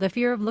now. The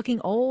fear of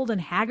looking old and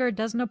haggard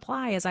doesn't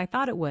apply as I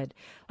thought it would.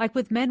 Like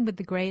with men with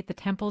the gray at the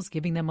temples,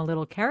 giving them a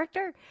little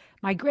character,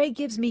 my gray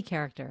gives me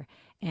character,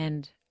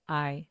 and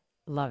I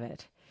love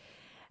it.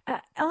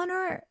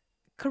 Eleanor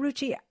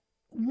Carucci,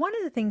 one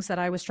of the things that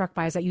I was struck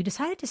by is that you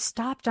decided to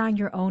stop dyeing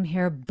your own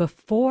hair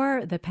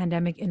before the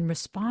pandemic in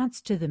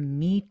response to the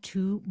Me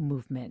Too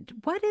movement.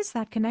 What is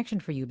that connection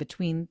for you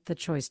between the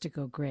choice to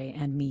go gray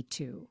and Me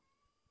Too?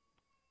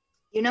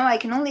 You know, I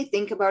can only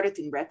think about it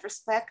in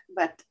retrospect,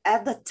 but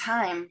at the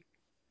time,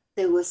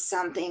 there was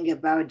something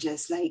about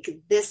just like,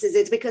 this is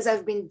it, because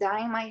I've been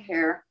dyeing my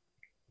hair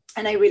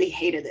and I really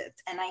hated it.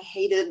 And I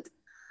hated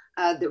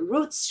the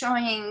roots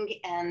showing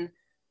and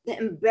the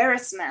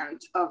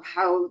embarrassment of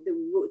how the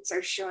roots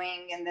are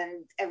showing, and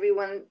then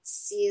everyone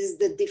sees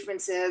the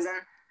differences.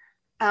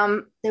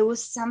 And there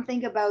was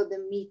something about the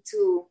Me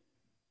Too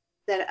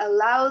that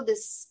allowed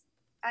this,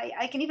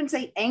 I can even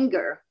say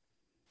anger,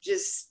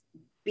 just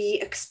be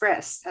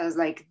expressed as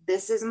like,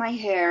 this is my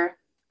hair.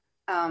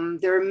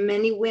 There are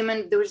many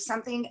women, there was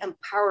something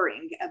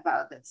empowering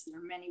about this. There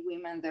are many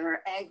women that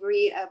are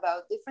angry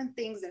about different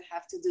things that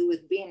have to do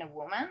with being a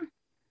woman.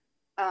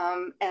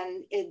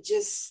 And it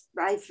just,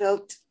 I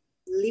felt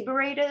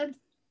liberated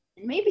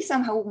and maybe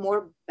somehow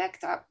more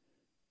backed up.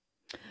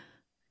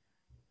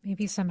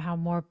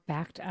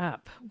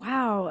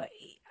 Wow.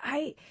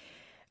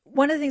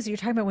 One of the things that you're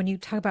talking about when you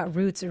talk about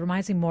roots, it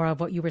reminds me more of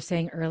what you were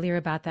saying earlier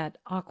about that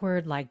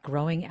awkward, like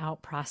growing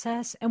out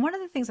process. And one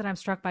of the things that I'm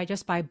struck by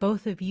just by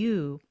both of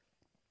you,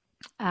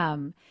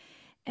 and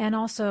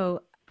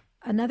also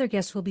another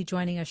guest who will be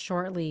joining us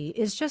shortly,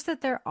 is just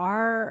that there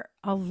are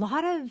a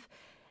lot of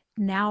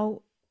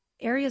now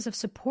areas of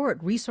support,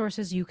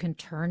 resources you can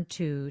turn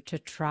to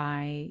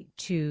try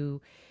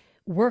to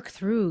work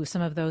through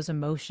some of those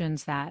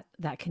emotions that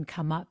can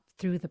come up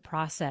through the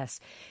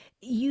process.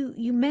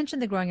 You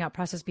mentioned the growing out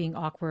process being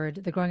awkward,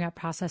 the growing out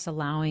process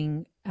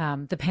allowing,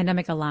 the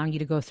pandemic allowing you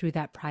to go through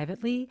that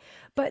privately.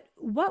 But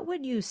what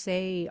would you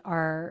say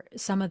are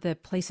some of the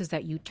places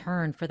that you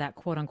turn for that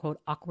quote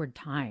unquote awkward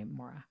time,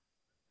 Maura?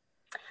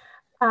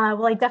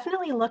 Well, I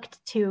definitely looked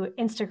to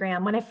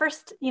Instagram when I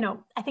first,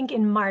 I think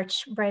in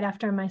March, right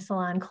after my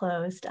salon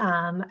closed,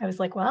 I was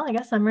like, well, I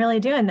guess I'm really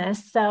doing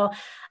this. So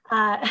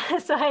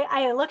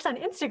I looked on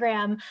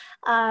Instagram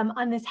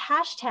on this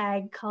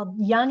hashtag called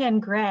Young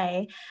and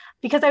Gray,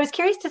 because I was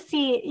curious to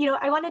see,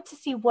 I wanted to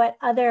see what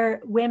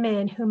other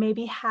women who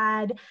maybe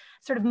had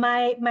sort of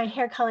my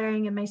hair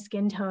coloring and my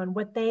skin tone,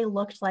 what they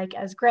looked like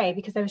as gray,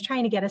 because I was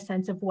trying to get a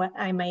sense of what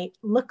I might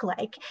look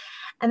like.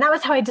 And that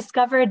was how I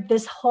discovered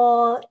this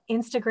whole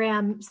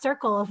Instagram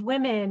circle of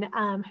women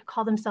who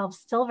call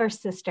themselves Silver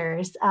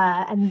Sisters.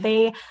 And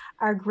they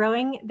are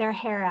growing their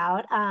hair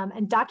out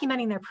and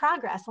documenting their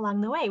progress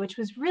along the way, which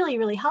was really,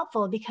 really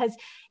helpful because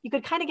you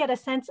could kind of get a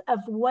sense of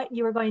what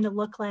you were going to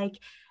look like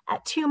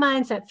at 2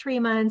 months, at 3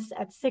 months,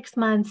 at 6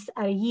 months,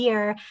 at a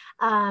year.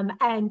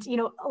 And,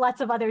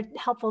 lots of other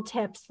helpful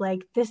tips,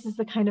 like this is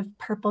the kind of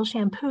purple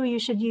shampoo you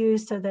should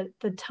use so that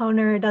the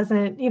toner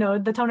doesn't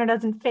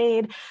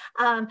fade. It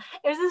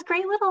was this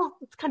great little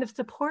kind of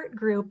support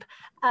group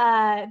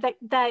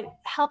that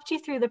helped you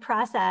through the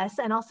process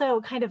and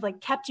also kind of like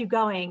kept you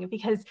going,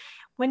 because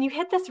when you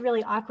hit this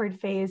really awkward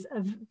phase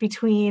of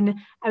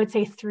between, I would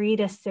say 3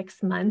 to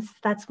 6 months,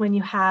 that's when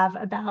you have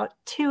about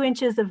 2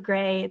 inches of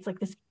gray. It's like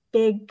this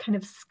big kind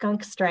of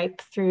skunk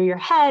stripe through your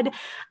head.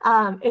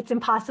 It's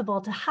impossible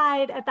to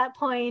hide at that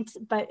point,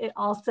 but it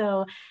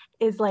also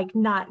is like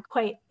not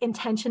quite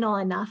intentional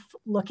enough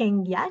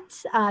looking yet.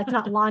 It's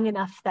not long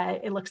enough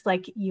that it looks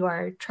like you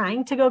are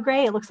trying to go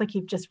gray. It looks like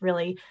you've just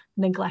really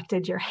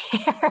neglected your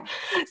hair.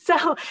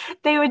 So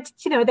they would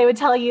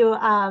tell you,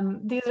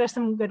 these are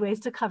some good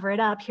ways to cover it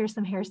up. Here's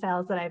some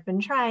hairstyles that I've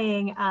been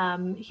trying.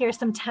 Here's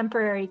some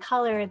temporary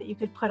color that you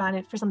could put on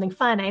it for something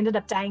fun. I ended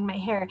up dyeing my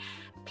hair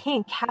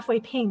pink, halfway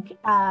pink,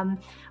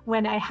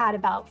 when I had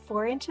about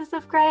 4 inches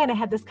of gray, and I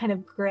had this kind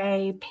of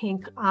gray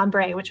pink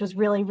ombre, which was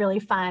really, really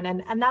fun.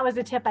 And that was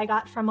a tip I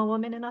got from a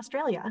woman in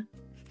Australia.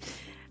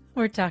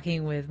 We're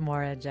talking with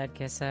Maura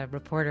Judkis, a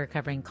reporter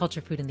covering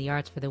culture, food, and the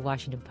arts for the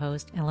Washington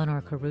Post.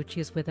 Eleanor Carucci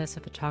is with us, a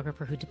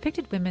photographer who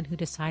depicted women who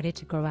decided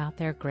to grow out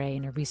their gray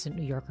in a recent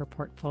New Yorker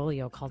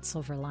portfolio called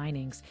Silver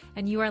Linings.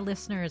 And you, our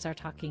listeners, are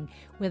talking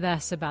with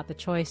us about the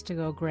choice to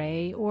go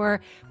gray or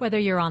whether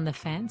you're on the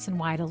fence and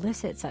why it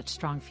elicits such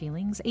strong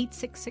feelings.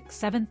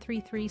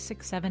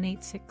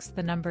 866-733-6786,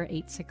 the number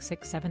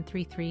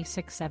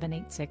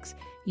 866-733-6786.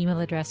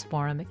 Email address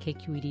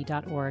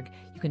forum@kqed.org.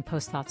 You can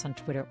post thoughts on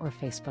Twitter or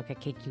Facebook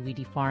at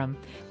KQED Forum.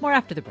 More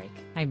after the break.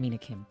 I'm Mina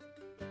Kim.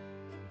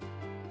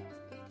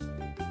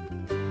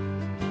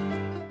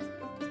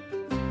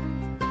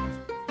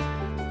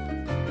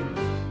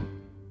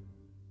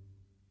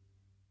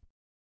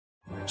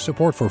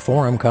 Support for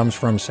Forum comes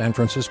from San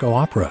Francisco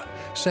Opera.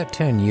 Set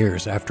 10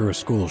 years after a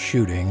school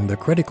shooting, the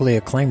critically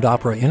acclaimed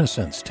opera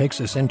Innocence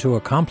takes us into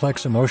a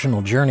complex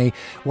emotional journey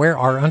where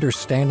our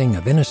understanding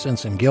of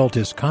innocence and guilt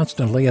is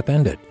constantly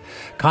upended.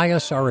 Kaya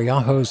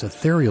Sariaho's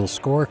ethereal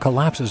score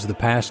collapses the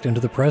past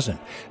into the present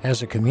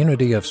as a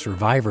community of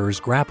survivors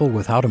grapple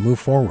with how to move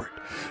forward.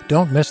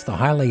 Don't miss the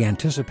highly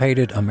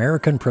anticipated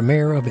American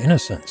premiere of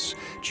Innocence,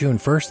 June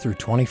 1st through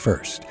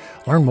 21st.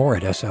 Learn more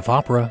at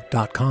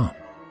sfopera.com.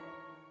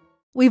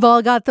 We've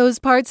all got those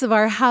parts of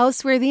our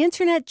house where the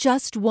internet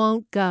just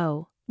won't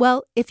go.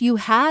 Well, if you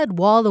had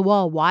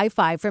wall-to-wall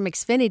Wi-Fi from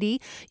Xfinity,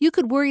 you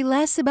could worry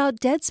less about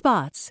dead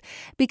spots.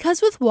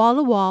 Because with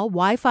wall-to-wall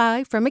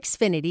Wi-Fi from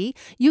Xfinity,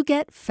 you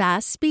get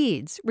fast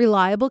speeds,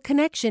 reliable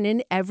connection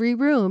in every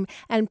room,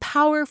 and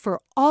power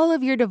for all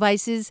of your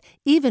devices,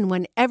 even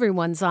when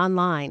everyone's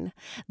online.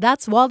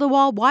 That's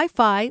wall-to-wall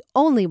Wi-Fi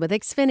only with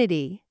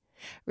Xfinity.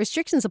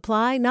 Restrictions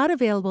apply, not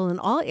available in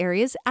all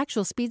areas.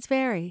 Actual speeds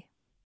vary.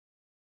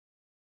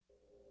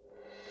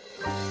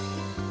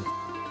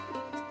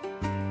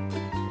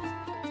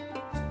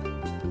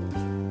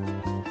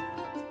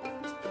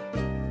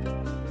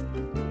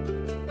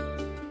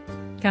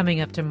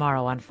 Coming up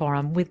tomorrow on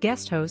Forum with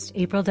guest host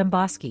April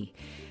Demboski.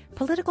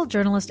 Political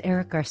journalist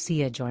Eric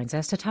Garcia joins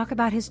us to talk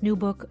about his new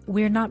book,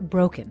 We're Not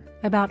Broken,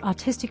 about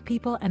autistic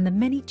people and the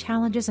many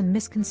challenges and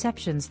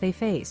misconceptions they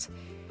face.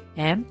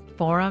 And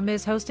Forum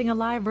is hosting a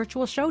live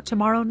virtual show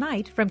tomorrow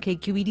night from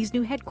KQED's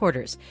new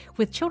headquarters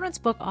with children's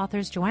book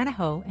authors Joanna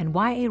Ho and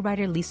YA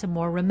writer Lisa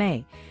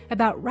Moore-Ramey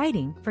about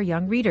writing for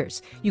young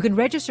readers. You can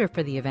register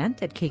for the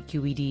event at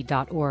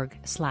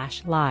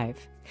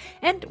kqed.org/live.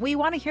 And we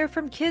want to hear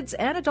from kids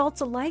and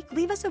adults alike.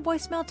 Leave us a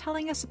voicemail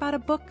telling us about a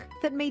book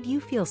that made you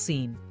feel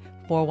seen.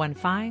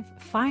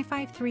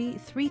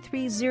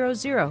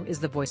 415-553-3300 is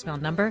the voicemail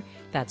number.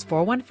 That's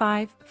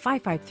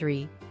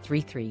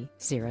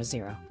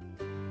 415-553-3300.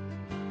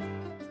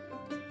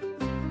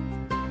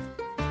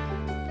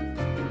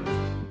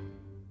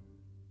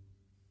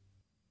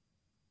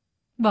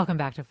 Welcome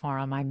back to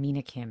Forum. I'm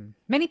Mina Kim.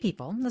 Many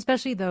people,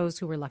 especially those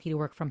who were lucky to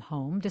work from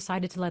home,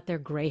 decided to let their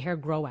gray hair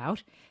grow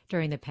out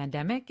during the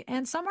pandemic,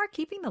 and some are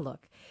keeping the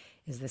look.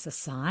 Is this a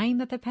sign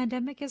that the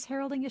pandemic is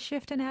heralding a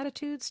shift in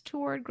attitudes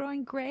toward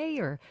growing gray?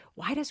 Or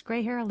why does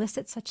gray hair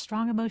elicit such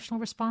strong emotional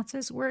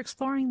responses? We're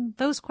exploring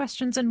those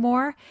questions and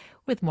more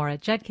with Maura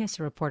Judkis,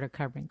 a reporter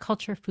covering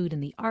culture, food,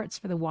 and the arts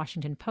for the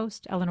Washington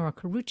Post, Eleanor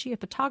Carucci, a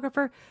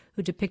photographer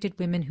who depicted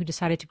women who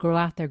decided to grow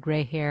out their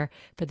gray hair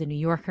for the New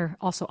Yorker,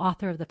 also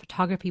author of the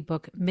photography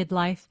book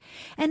Midlife.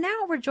 And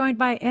now we're joined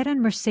by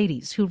Erin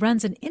Mercedes, who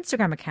runs an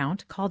Instagram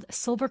account called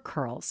Silver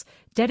Curls,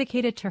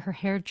 dedicated to her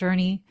hair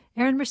journey.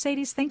 Erin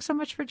Mercedes, thanks so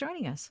much for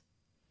joining us.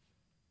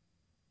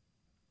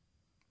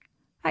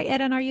 Hi,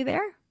 Erin, are you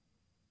there?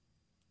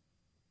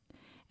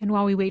 And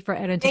while we wait for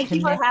Erin to connect.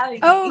 Thank you for having me.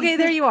 Oh, okay,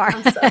 there you are.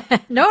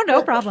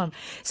 No problem.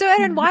 So,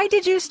 Erin, why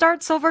did you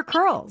start Silver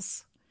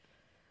Curls?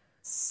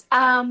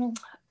 In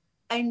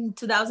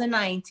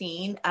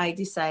 2019, I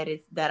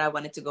decided that I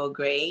wanted to go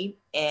gray,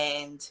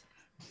 and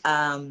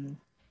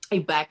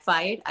it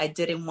backfired. I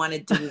didn't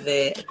want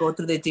to go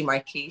through the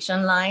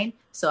demarcation line.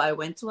 So I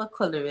went to a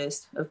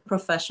colorist, a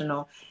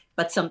professional,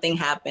 but something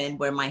happened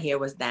where my hair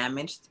was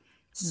damaged.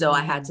 So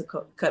I had to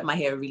cut my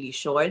hair really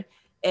short.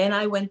 And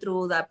I went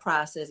through that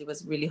process. It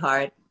was really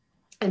hard.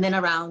 And then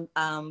around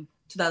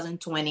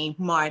 2020,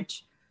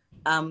 March,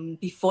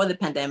 before the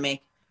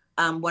pandemic,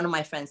 one of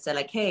my friends said,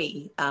 like,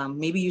 hey,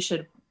 maybe you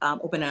should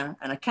open an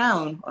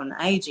account on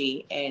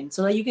IG, and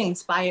so that you can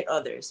inspire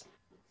others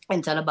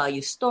and tell about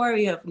your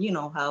story of,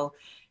 how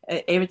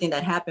everything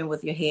that happened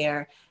with your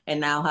hair, and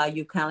now how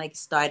you kind of like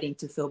starting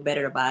to feel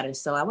better about it.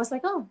 So I was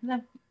like, oh,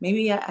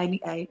 maybe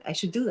I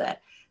should do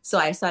that. So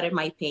I started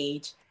my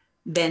page.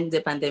 Then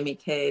the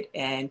pandemic hit,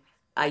 and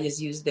I just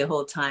used the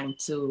whole time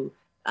to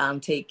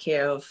take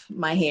care of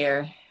my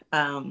hair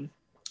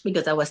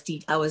because I was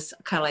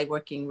kind of like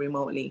working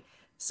remotely.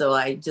 So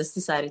I just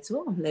decided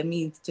let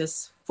me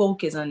just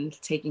focus on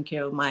taking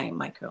care of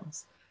my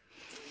curls.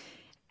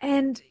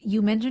 And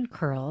you mentioned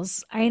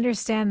curls. I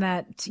understand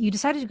that you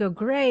decided to go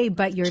gray,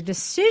 but your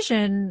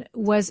decision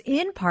was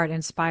in part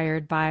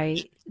inspired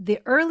by the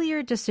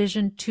earlier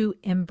decision to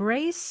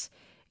embrace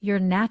your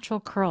natural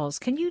curls.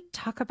 Can you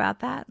talk about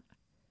that?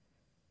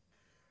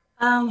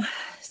 Um,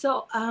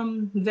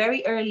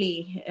 very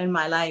early in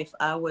my life,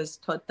 I was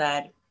taught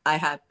that I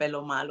had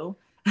pelo malo,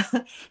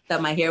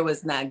 that my hair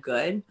was not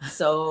good.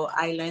 So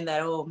I learned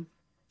that,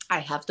 I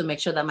have to make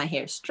sure that my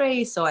hair is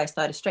straight. So I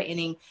started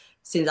straightening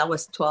since I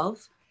was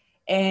 12.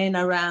 And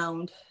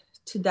around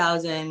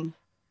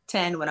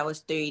 2010, when I was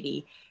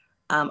 30,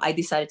 I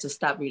decided to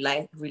stop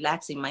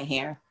relaxing my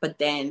hair. But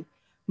then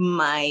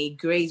my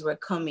grays were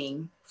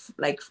coming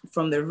like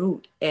from the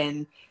root.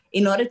 And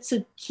in order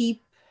to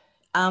keep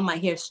my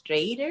hair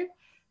straighter,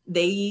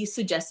 they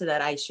suggested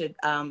that I should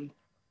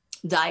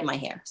dye my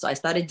hair. So I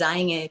started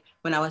dyeing it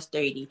when I was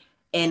 30.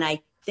 And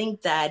I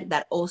think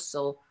that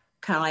also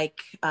kind of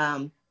like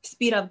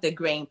speed up the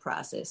graying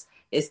process.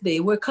 They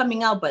were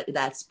coming out, but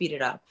that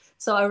speeded up.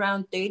 So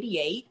around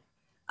 38,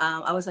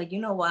 I was like, you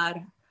know what?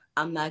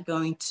 I'm not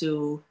going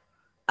to,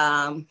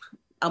 I'm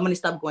going to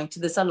stop going to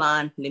the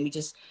salon. Let me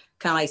just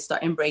kind of like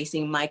start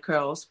embracing my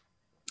curls.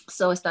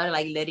 So I started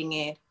like letting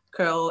it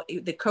curl.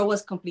 The curl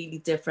was completely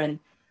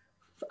different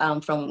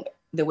from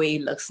the way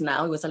it looks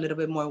now. It was a little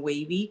bit more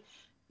wavy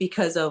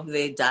because of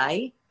the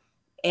dye.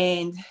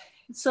 And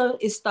so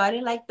it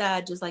started like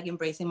that, just like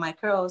embracing my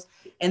curls.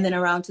 And then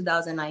around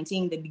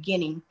 2019, the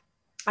beginning,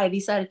 I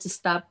decided to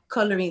stop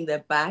coloring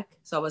the back.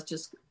 So I was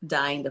just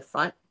dyeing the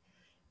front.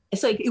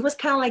 So it was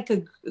kind of like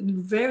a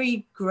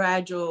very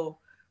gradual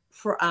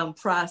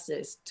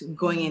process to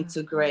going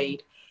into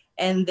grade.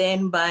 And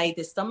then by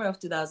the summer of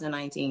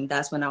 2019,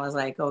 that's when I was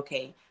like,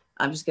 okay,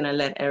 I'm just going to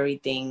let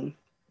everything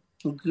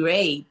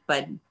gray,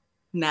 but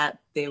not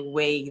the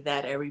way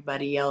that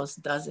everybody else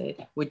does it,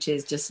 which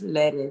is just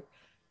let it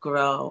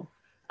grow.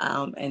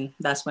 And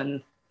that's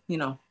when,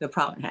 the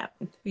problem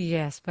happened.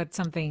 Yes, but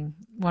something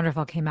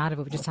wonderful came out of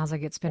it, which it sounds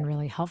like it's been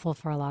really helpful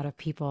for a lot of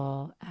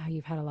people.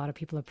 You've had a lot of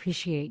people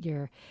appreciate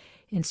your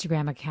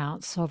Instagram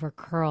account, Silver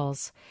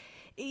Curls.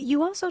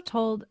 You also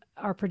told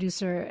our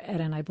producer,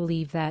 Ed, and I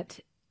believe that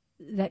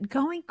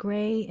going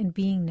gray and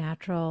being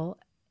natural,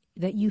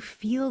 that you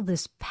feel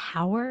this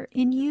power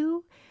in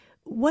you.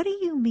 What do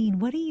you mean?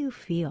 What do you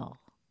feel?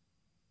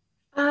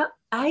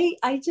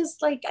 I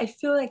just I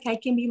feel like I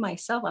can be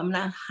myself. I'm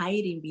not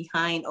hiding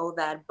behind all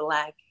that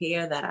black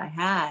hair that I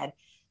had.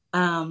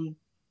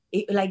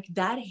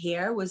 That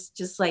hair was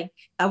just like,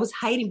 I was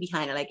hiding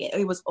behind it. Like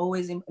it was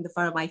always in the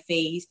front of my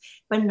face.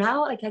 But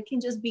now I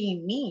can just be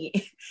me.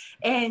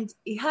 And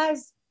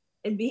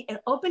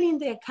opening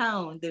the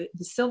account, the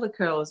Silver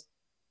Curls,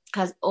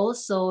 has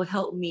also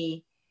helped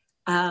me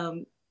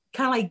kind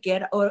of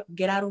get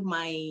out of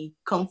my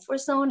comfort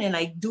zone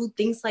and do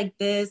things like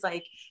this,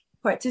 like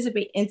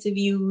participate in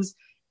interviews,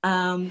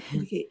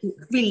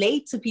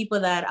 relate to people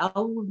that I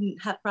would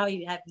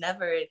probably have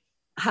never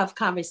have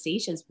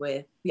conversations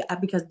with,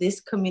 because this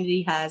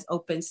community has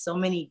opened so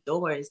many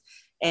doors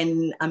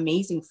and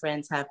amazing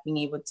friends have been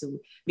able to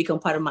become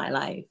part of my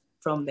life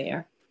from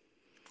there.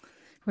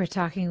 We're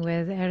talking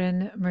with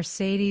Erin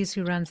Mercedes,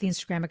 who runs the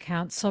Instagram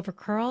account Silver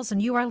Curls,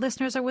 and you, our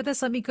listeners, are with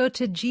us. Let me go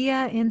to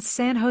Gia in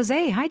San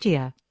Jose. Hi,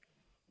 Gia.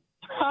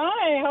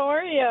 Hi, how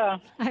are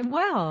you? I'm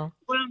well.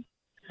 Well,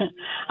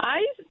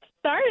 I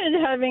started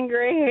having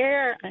gray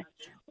hair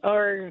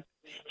or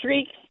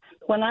streaks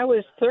when I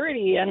was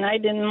 30, and I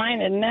didn't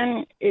mind it. And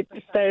then it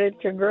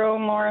started to grow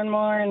more and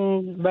more,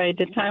 and by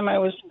the time I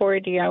was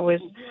 40, I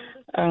was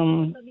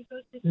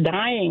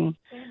dyeing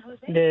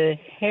the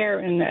hair,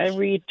 and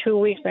every 2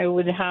 weeks I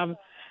would have,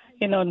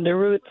 the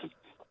roots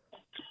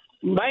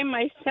by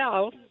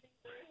myself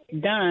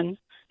done,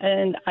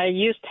 and I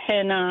used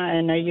henna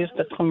and I used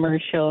the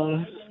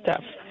commercial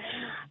stuff.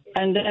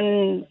 And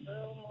then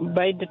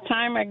by the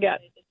time I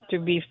got to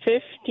be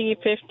 50,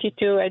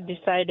 52, I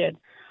decided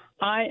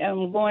I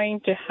am going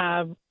to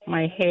have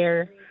my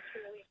hair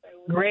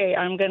gray.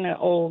 I'm going to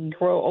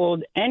grow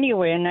old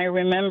anyway. And I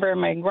remember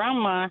my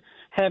grandma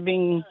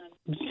having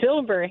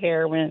silver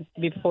hair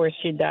before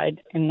she died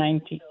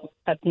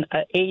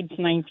at age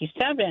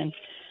 97.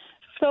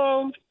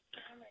 So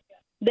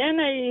then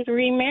I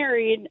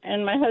remarried,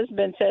 and my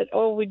husband said,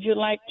 "Oh, would you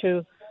like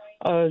to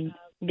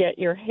get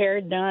your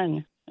hair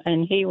done?"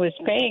 And he was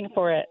paying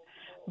for it.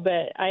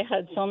 But I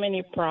had so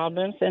many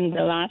problems, and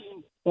the last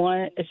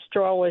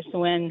straw was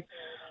when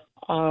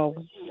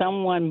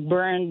someone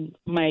burned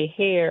my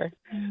hair,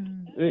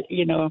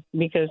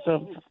 because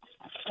of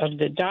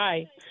the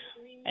dye.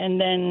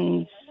 And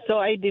then, so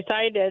I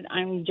decided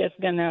I'm just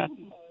gonna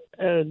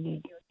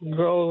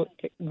grow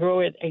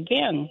it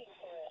again.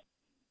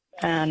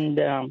 And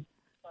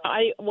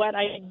what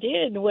I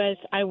did was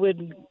I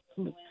would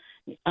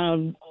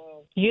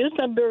use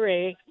a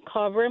beret,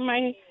 cover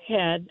my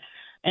head,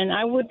 and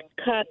I would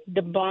cut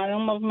the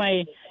bottom of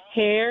my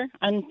hair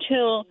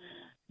until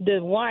the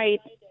white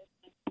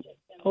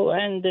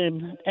and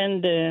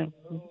the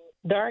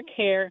dark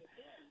hair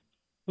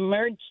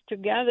merged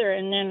together,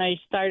 and then I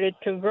started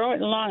to grow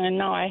it long, and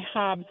now I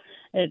have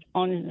it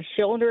on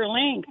shoulder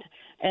length.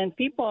 And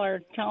people are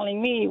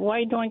telling me,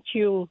 "Why don't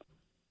you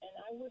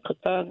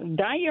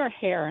dye your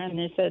hair?" And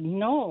I said,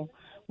 "No,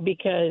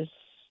 because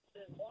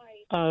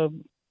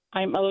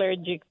I'm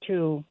allergic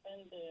to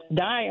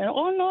dye." And,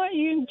 "Oh no,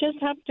 you just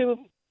have to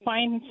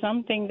find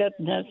something that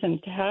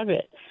doesn't have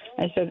it.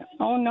 I said,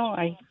 oh no,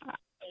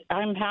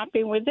 I'm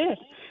happy with this.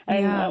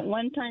 And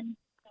one time,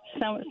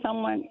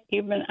 someone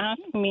even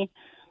asked me,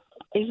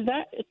 is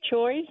that a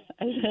choice?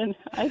 I said,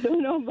 I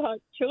don't know about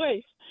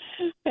choice.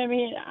 I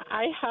mean,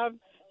 I have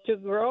to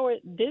grow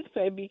it this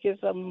way because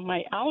of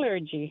my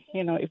allergy.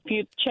 You know, if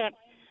you check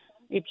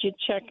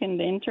in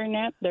the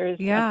internet, there's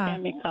a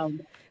chemical.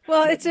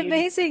 Well, it's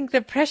amazing.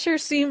 The pressure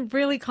seemed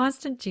really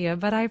constant, Gia,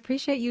 but I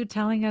appreciate you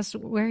telling us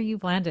where you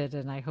landed,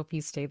 and I hope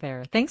you stay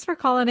there. Thanks for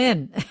calling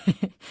in.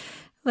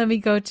 Let me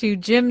go to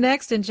Jim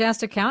next in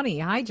Shasta County.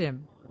 Hi,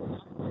 Jim.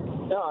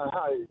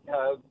 Hi.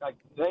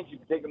 Thank you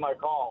for taking my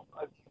call.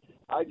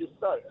 I just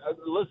started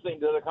listening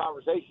to the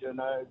conversation.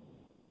 I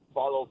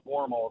follow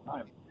forum all the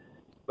time.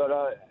 But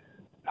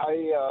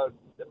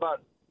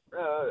about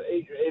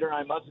 8 or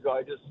 9 months ago,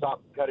 I just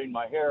stopped cutting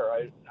my hair.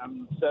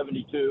 I'm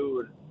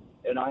 72,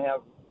 and I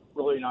have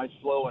really nice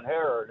flowing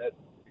hair, and it's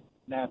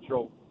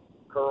natural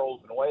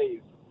curls and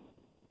waves.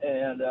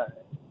 And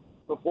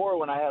before,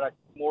 when I had a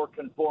more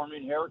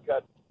conforming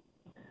haircut,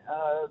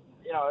 I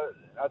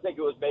think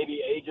it was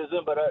maybe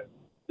ageism, but it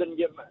didn't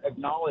get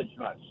acknowledged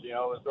much. It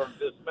was sort of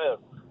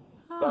dismissed.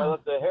 So I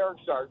let the hair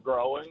start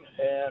growing,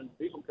 and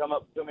people come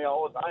up to me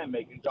all the time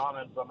making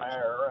comments on my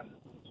hair,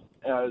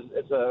 and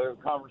it's a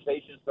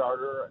conversation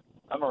starter.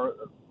 I'm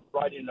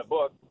writing a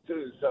book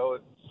too, so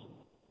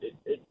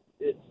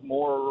it's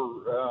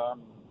more.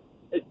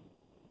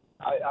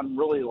 I'm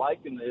really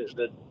liking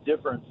the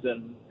difference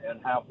in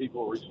how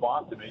people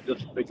respond to me,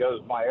 just because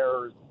my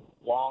hair is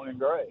long and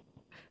gray.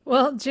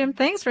 Well, Jim,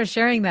 thanks for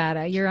sharing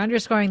that. You're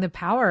underscoring the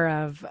power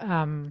of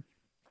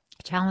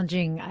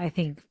challenging, I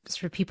think,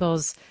 for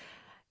people's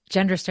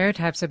gender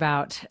stereotypes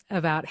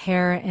about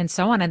hair and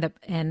so on.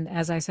 And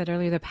as I said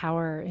earlier, the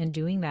power in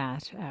doing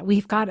that.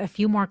 We've got a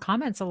few more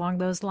comments along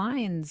those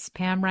lines.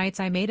 Pam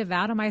writes, I made a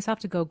vow to myself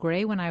to go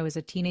gray when I was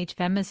a teenage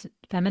feminist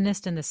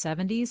in the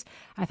 70s.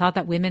 I thought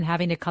that women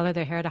having to color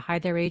their hair to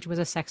hide their age was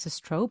a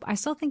sexist trope. I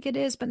still think it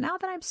is, but now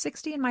that I'm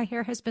 60 and my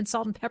hair has been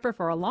salt and pepper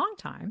for a long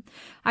time,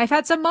 I've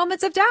had some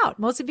moments of doubt,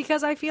 mostly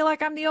because I feel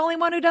like I'm the only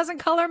one who doesn't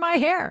color my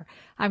hair.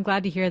 I'm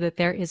glad to hear that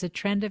there is a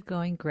trend of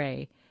going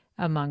gray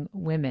among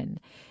women.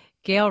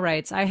 Gail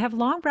writes, I have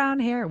long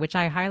brown hair, which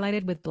I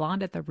highlighted with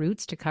blonde at the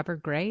roots to cover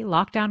gray.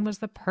 Lockdown was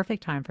the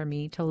perfect time for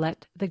me to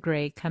let the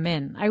gray come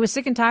in. I was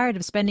sick and tired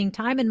of spending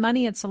time and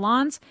money at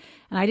salons,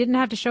 and I didn't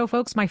have to show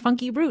folks my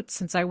funky roots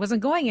since I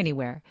wasn't going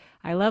anywhere.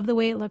 I love the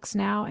way it looks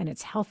now, and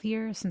it's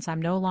healthier since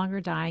I'm no longer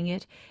dyeing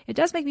it. It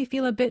does make me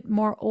feel a bit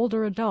more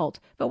older adult,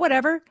 but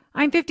whatever.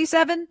 I'm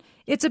 57.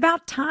 It's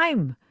about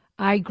time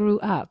I grew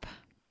up.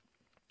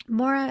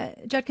 Maura,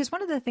 Judkis,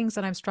 one of the things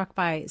that I'm struck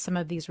by some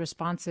of these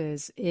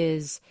responses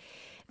is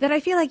that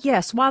I feel like,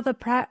 yes, while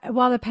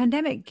the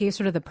pandemic gave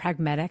sort of the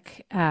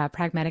pragmatic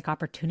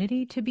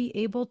opportunity to be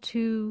able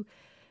to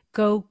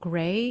go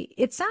gray,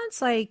 it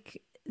sounds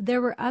like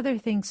there were other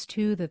things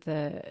too that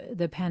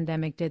the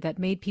pandemic did that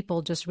made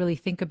people just really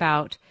think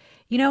about,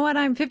 you know what,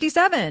 I'm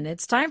 57,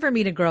 it's time for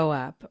me to grow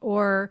up,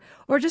 or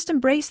just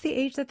embrace the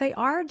age that they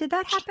are. Did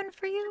that happen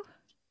for you?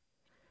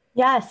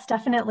 Yes,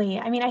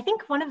 definitely. I mean, I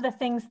think one of the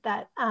things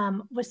that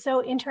was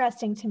so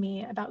interesting to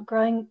me about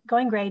going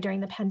gray during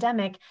the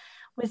pandemic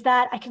was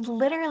that I could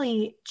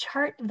literally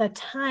chart the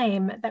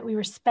time that we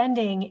were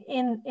spending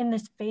in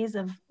this phase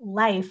of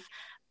life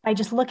by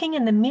just looking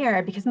in the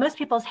mirror, because most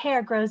people's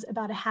hair grows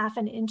about a half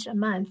an inch a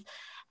month.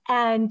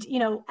 And,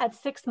 at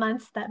 6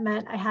 months, that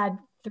meant I had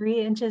 3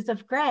 inches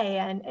of gray,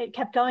 and it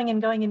kept going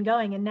and going and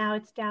going. And now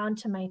it's down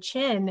to my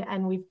chin,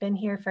 and we've been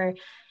here for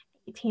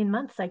 18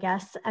 months, I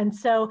guess. And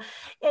so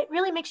it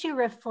really makes you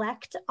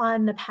reflect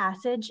on the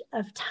passage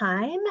of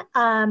time.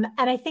 And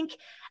I think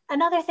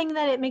another thing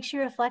that it makes you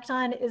reflect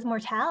on is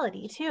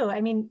mortality too. I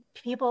mean,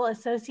 people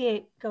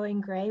associate going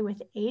gray with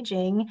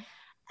aging,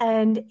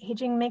 and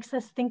aging makes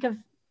us think of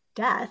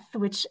death,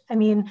 which, I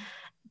mean,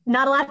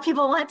 not a lot of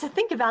people want to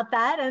think about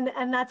that.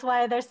 And that's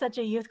why there's such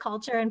a youth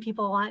culture and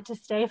people want to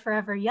stay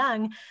forever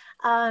young.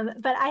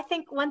 But I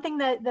think one thing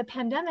that the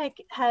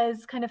pandemic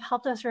has kind of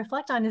helped us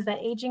reflect on is that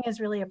aging is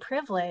really a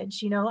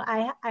privilege.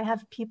 I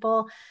have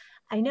people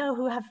I know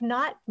who have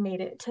not made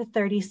it to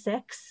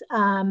 36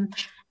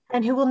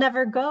 and who will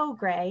never go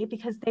gray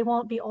because they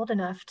won't be old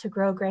enough to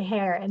grow gray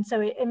hair. And so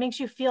it makes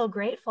you feel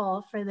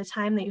grateful for the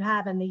time that you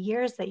have and the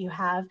years that you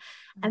have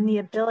and the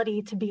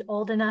ability to be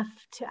old enough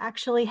to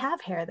actually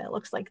have hair that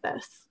looks like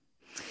this.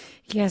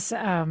 Yes.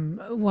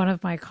 One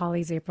of my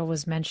colleagues, April,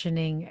 was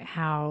mentioning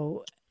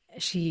how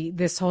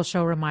this whole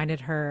show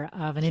reminded her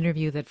of an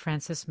interview that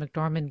Frances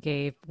McDormand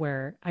gave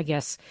where I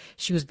guess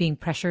she was being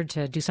pressured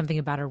to do something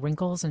about her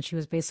wrinkles. And she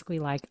was basically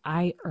like,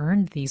 I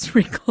earned these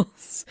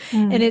wrinkles.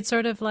 And it's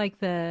sort of like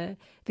the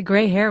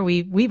gray hair.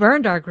 We've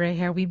earned our gray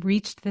hair. We've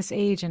reached this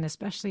age. And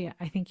especially,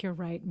 I think you're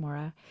right,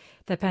 Maura,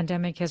 the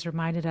pandemic has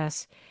reminded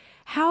us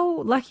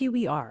how lucky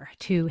we are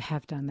to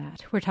have done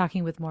that. We're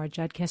talking with Maura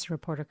Judkis, a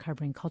reporter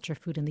covering culture,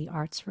 food, and the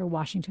arts for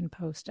Washington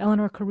Post.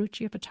 Eleanor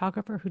Carucci, a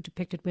photographer who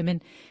depicted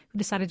women who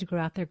decided to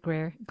grow out their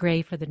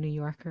gray for the New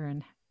Yorker.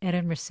 And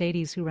Erin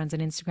Mercedes, who runs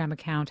an Instagram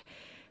account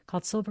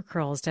called Silver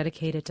Curls,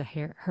 dedicated to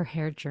her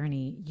hair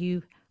journey.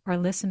 You are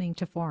listening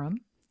to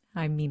Forum.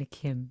 I'm Mina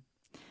Kim.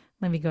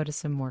 Let me go to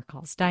some more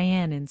calls.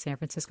 Diane in San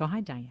Francisco.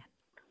 Hi, Diane.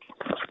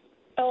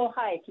 Oh,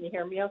 hi. Can you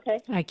hear me okay?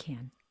 I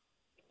can.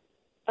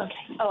 Okay.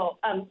 So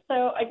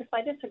I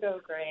decided to go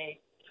gray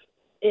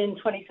in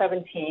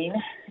 2017,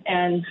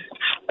 and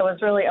it was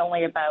really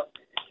only about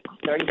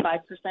 35%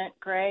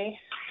 gray.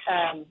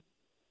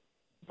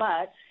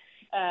 But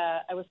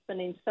I was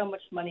spending so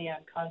much money on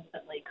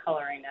constantly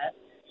coloring it,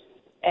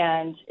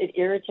 and it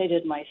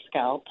irritated my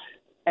scalp.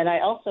 And I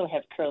also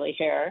have curly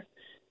hair,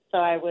 so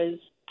I was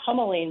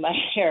pummeling my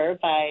hair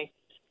by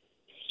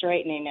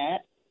straightening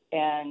it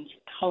and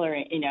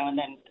coloring, and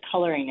then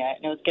coloring it,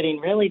 and it was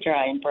getting really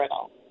dry and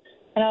brittle.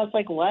 And I was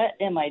like, what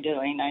am I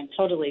doing? I'm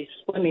totally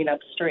swimming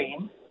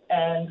upstream.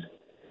 And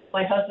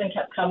my husband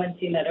kept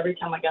commenting that every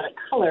time I got it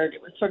colored,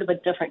 it was sort of a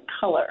different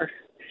color.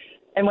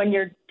 And when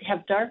you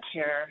have dark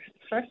hair, it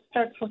first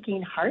starts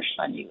looking harsh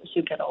on you as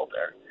you get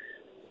older.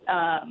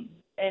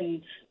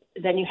 And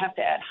then you have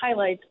to add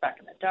highlights back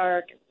in the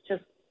dark. It's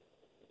just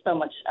so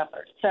much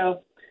effort.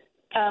 So,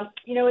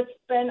 it's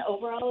been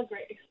overall a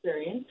great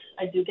experience.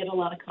 I do get a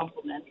lot of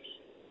compliments.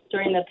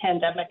 During the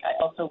pandemic,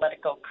 I also let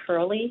it go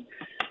curly.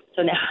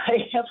 So now I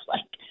have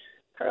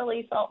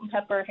curly salt and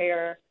pepper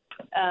hair,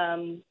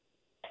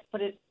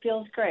 but it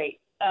feels great.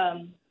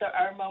 There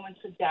are moments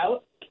of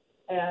doubt.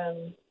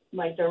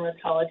 My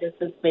dermatologist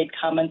has made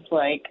comments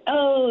like,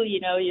 oh,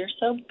 you're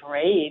so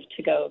brave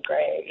to go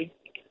gray.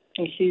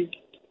 And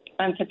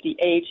I'm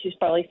 58, she's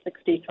probably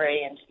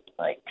 63, and she's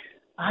like,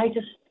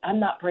 I'm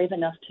not brave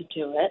enough to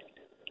do it.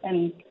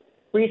 And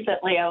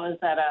recently I was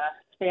at a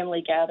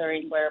family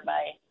gathering where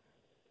my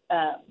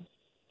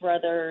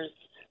brothers,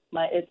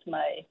 my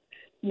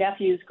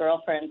nephew's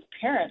girlfriend's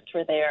parents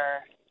were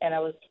there, and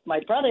my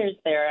brother's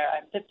there.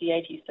 I'm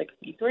 58, he's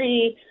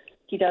 63.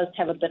 He does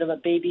have a bit of a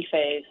baby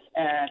face,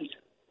 and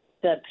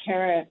the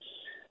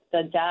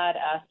dad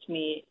asked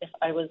me if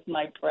I was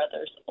my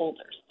brother's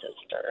older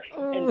sister.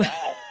 And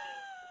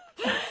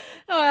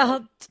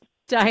Well,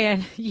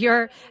 Diane,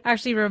 you're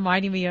actually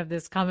reminding me of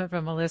this comment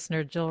from a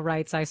listener. Jill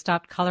writes, I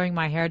stopped coloring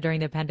my hair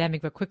during the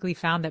pandemic, but quickly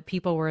found that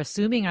people were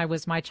assuming I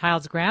was my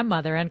child's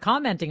grandmother and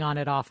commenting on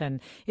it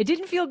often. It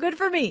didn't feel good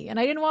for me, and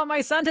I didn't want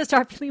my son to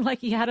start feeling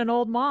like he had an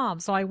old mom.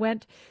 So I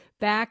went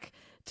back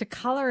to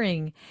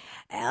coloring.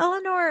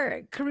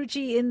 Eleanor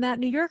Carucci, in that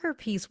New Yorker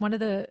piece, one of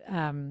the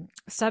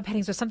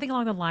subheadings was something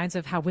along the lines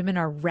of how women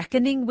are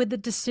reckoning with the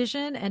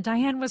decision. And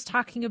Diane was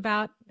talking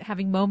about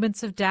having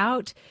moments of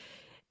doubt.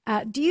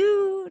 Do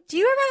you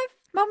ever have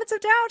moments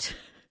of doubt?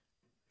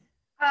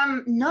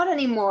 Not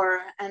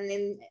anymore.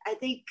 And I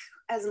think,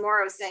 as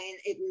Maura was saying,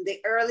 in the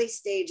early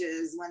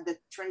stages when the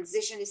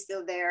transition is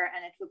still there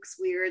and it looks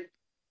weird,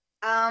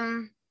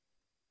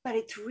 but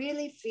it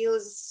really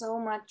feels so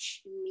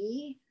much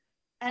me.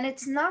 And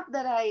it's not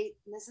that I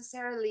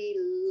necessarily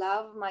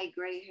love my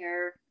gray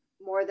hair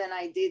more than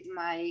I did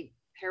my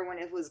hair when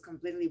it was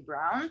completely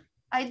brown.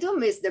 I do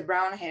miss the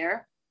brown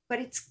hair, but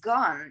it's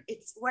gone.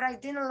 It's what I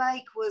didn't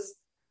like was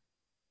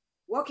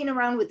walking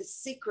around with a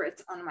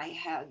secret on my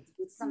head,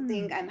 with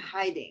something I'm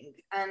hiding.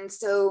 And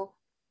so,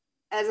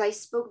 as I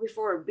spoke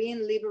before,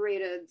 being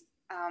liberated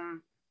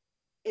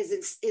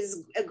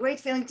is a great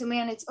feeling to me,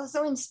 and it's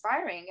also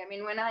inspiring. I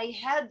mean, when I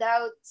had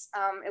doubts,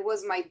 it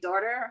was my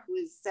daughter, who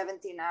is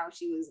 17 now.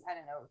 She was,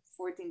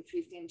 14,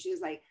 15. She was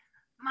like,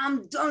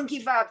 Mom, don't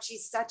give up.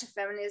 She's such a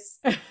feminist.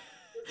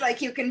 It's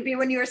like you can be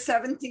when you're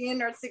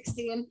 17 or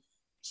 16.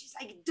 She's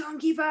like,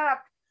 don't give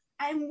up.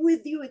 I'm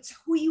with you. It's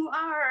who you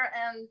are.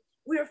 And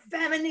we're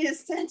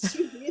feminists. And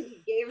she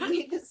really gave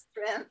me the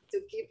strength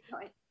to keep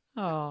going.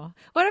 Oh,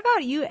 what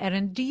about you,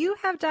 Erin? Do you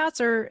have doubts,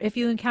 or if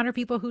you encounter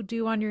people who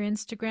do on your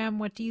Instagram,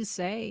 what do you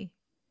say?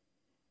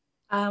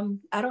 I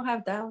don't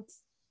have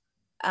doubts.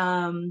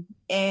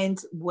 And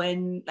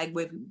when,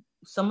 with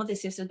some of the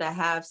sisters that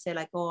have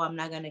said oh, I'm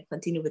not going to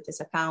continue with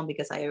this account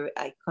because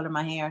I color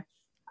my hair,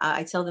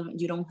 I tell them,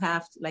 you don't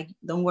have to,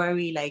 don't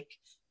worry,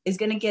 it's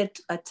going to get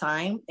a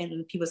time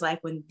in people's life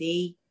when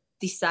they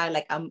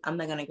decide, I'm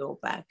not going to go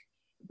back,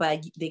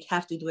 but they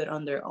have to do it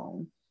on their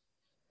own.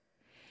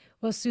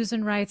 Well,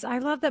 Susan writes, I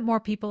love that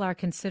more people are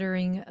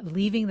considering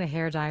leaving the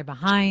hair dye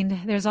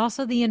behind. There's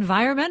also the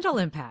environmental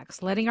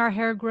impacts. Letting our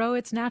hair grow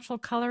its natural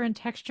color and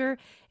texture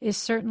is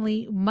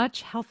certainly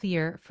much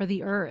healthier for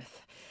the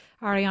earth.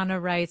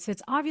 Ariana writes,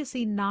 it's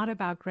obviously not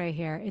about gray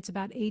hair. It's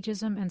about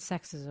ageism and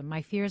sexism.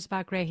 My fears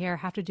about gray hair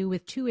have to do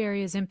with two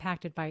areas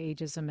impacted by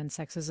ageism and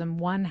sexism.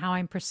 One, how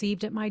I'm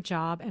perceived at my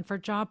job and for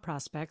job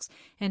prospects.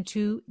 And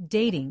two,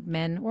 dating.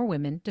 Men or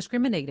women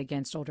discriminate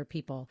against older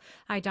people.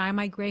 I dye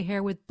my gray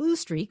hair with blue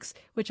streaks,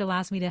 which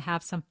allows me to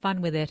have some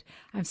fun with it.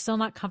 I'm still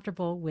not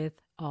comfortable with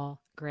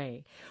all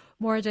gray.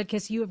 Maura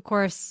Judkis, you, of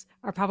course,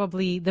 are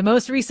probably the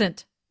most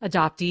recent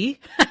adoptee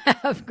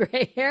of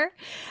gray hair.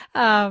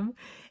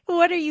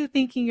 What are you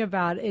thinking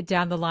about it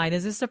down the line?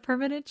 Is this a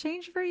permanent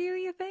change for you,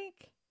 you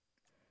think?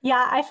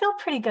 Yeah, I feel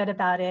pretty good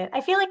about it. I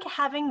feel like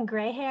having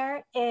gray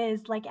hair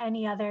is like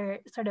any other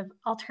sort of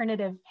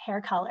alternative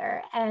hair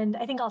color. And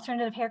I think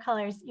alternative hair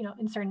colors,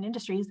 in certain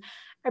industries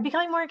are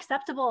becoming more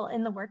acceptable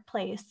in the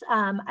workplace.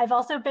 I've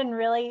also been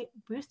really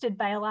boosted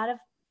by a lot of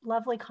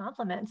lovely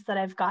compliments that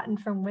I've gotten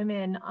from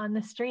women on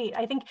the street.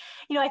 I think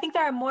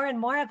there are more and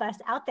more of us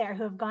out there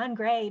who have gone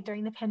gray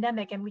during the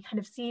pandemic, and we kind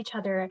of see each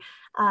other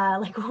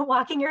like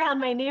walking around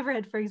my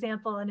neighborhood, for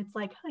example, and it's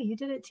like, oh, you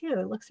did it too.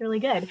 It looks really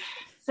good.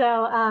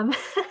 So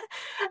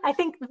I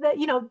think that,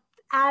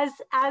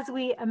 as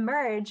we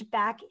emerge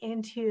back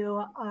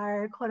into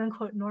our quote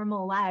unquote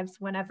normal lives,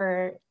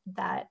 whenever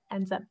that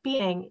ends up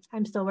being,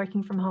 I'm still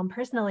working from home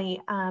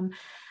personally.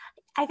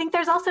 I think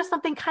there's also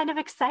something kind of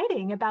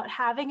exciting about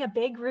having a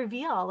big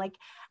reveal. Like,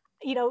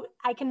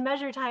 I can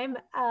measure time.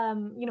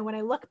 When I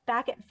look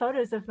back at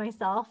photos of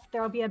myself,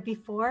 there will be a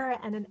before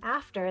and an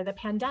after the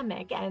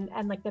pandemic.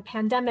 And like the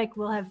pandemic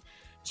will have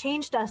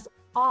changed us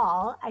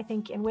all, I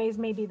think, in ways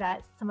maybe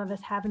that some of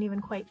us haven't even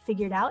quite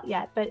figured out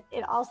yet. But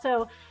it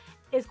also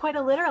is quite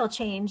a literal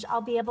change.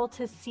 I'll be able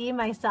to see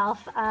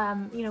myself,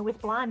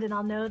 with blonde, and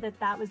I'll know that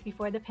that was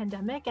before the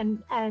pandemic,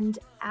 and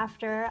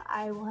after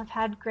I will have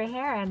had gray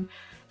hair. And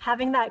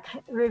having that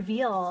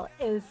reveal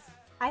is,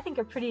 I think,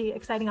 a pretty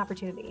exciting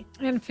opportunity.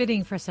 And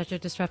fitting for such a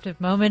disruptive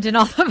moment in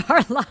all of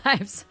our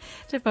lives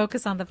to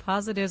focus on the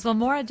positives. Well,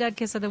 Maura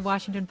Judkis of the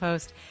Washington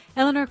Post,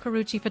 Eleanor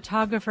Carucci,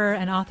 photographer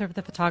and author of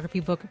the photography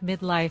book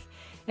Midlife,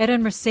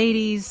 Erin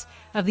Mercedes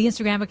of the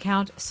Instagram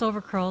account Silver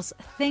Curls.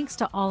 Thanks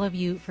to all of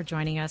you for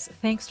joining us.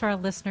 Thanks to our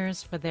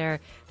listeners for their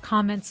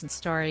comments and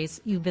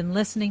stories. You've been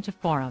listening to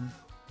Forum.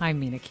 I'm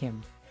Mina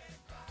Kim.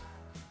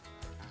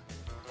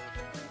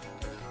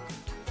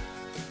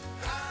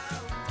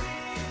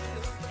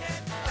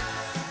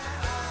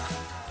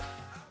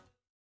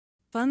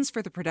 Funds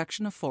for the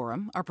production of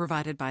Forum are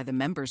provided by the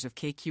members of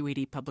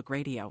KQED Public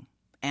Radio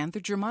and the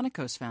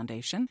Germanicos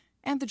Foundation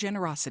and the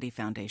Generosity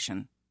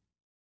Foundation.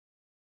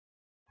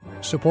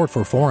 Support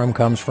for Forum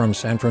comes from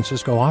San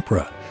Francisco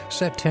Opera.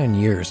 Set 10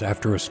 years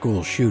after a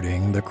school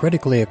shooting, the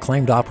critically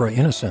acclaimed opera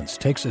Innocence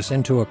takes us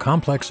into a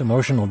complex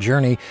emotional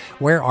journey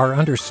where our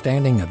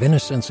understanding of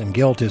innocence and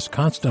guilt is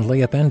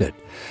constantly upended.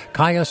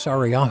 Kaya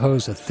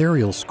Sariaho's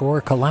ethereal score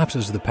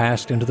collapses the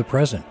past into the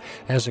present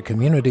as a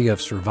community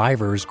of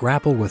survivors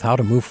grapple with how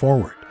to move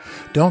forward.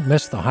 Don't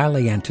miss the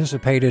highly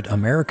anticipated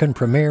American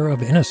premiere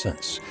of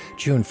Innocence,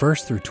 June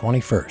 1st through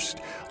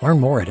 21st. Learn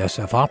more at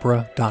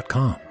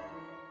sfopera.com.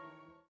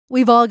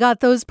 We've all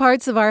got those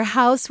parts of our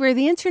house where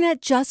the internet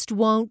just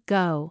won't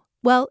go.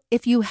 Well,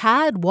 if you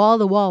had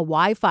wall-to-wall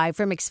Wi-Fi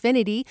from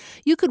Xfinity,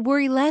 you could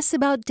worry less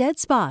about dead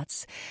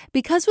spots.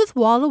 Because with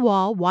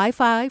wall-to-wall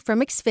Wi-Fi from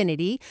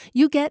Xfinity,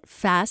 you get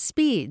fast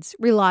speeds,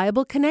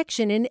 reliable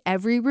connection in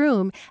every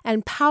room,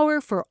 and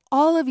power for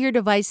all of your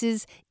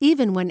devices,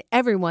 even when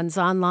everyone's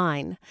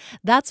online.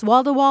 That's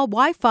wall-to-wall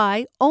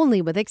Wi-Fi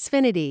only with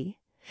Xfinity.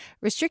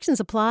 Restrictions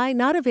apply,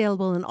 not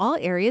available in all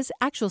areas.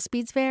 Actual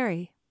speeds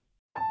vary.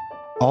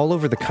 All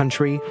over the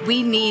country,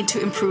 we need to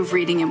improve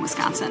reading in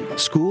Wisconsin.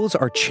 Schools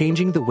are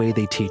changing the way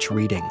they teach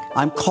reading.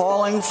 I'm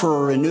calling for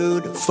a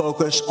renewed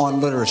focus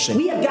on literacy.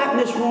 We have gotten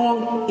this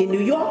wrong in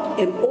New York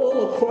and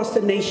all across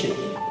the nation.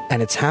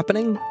 And it's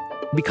happening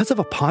because of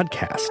a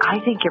podcast. I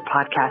think your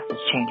podcast has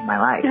changed my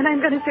life. And I'm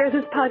going to share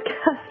this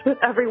podcast with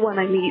everyone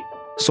I meet.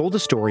 Sold a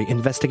Story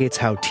investigates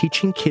how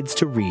teaching kids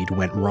to read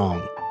went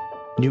wrong.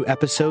 New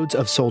episodes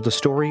of Sold a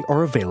Story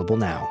are available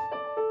now.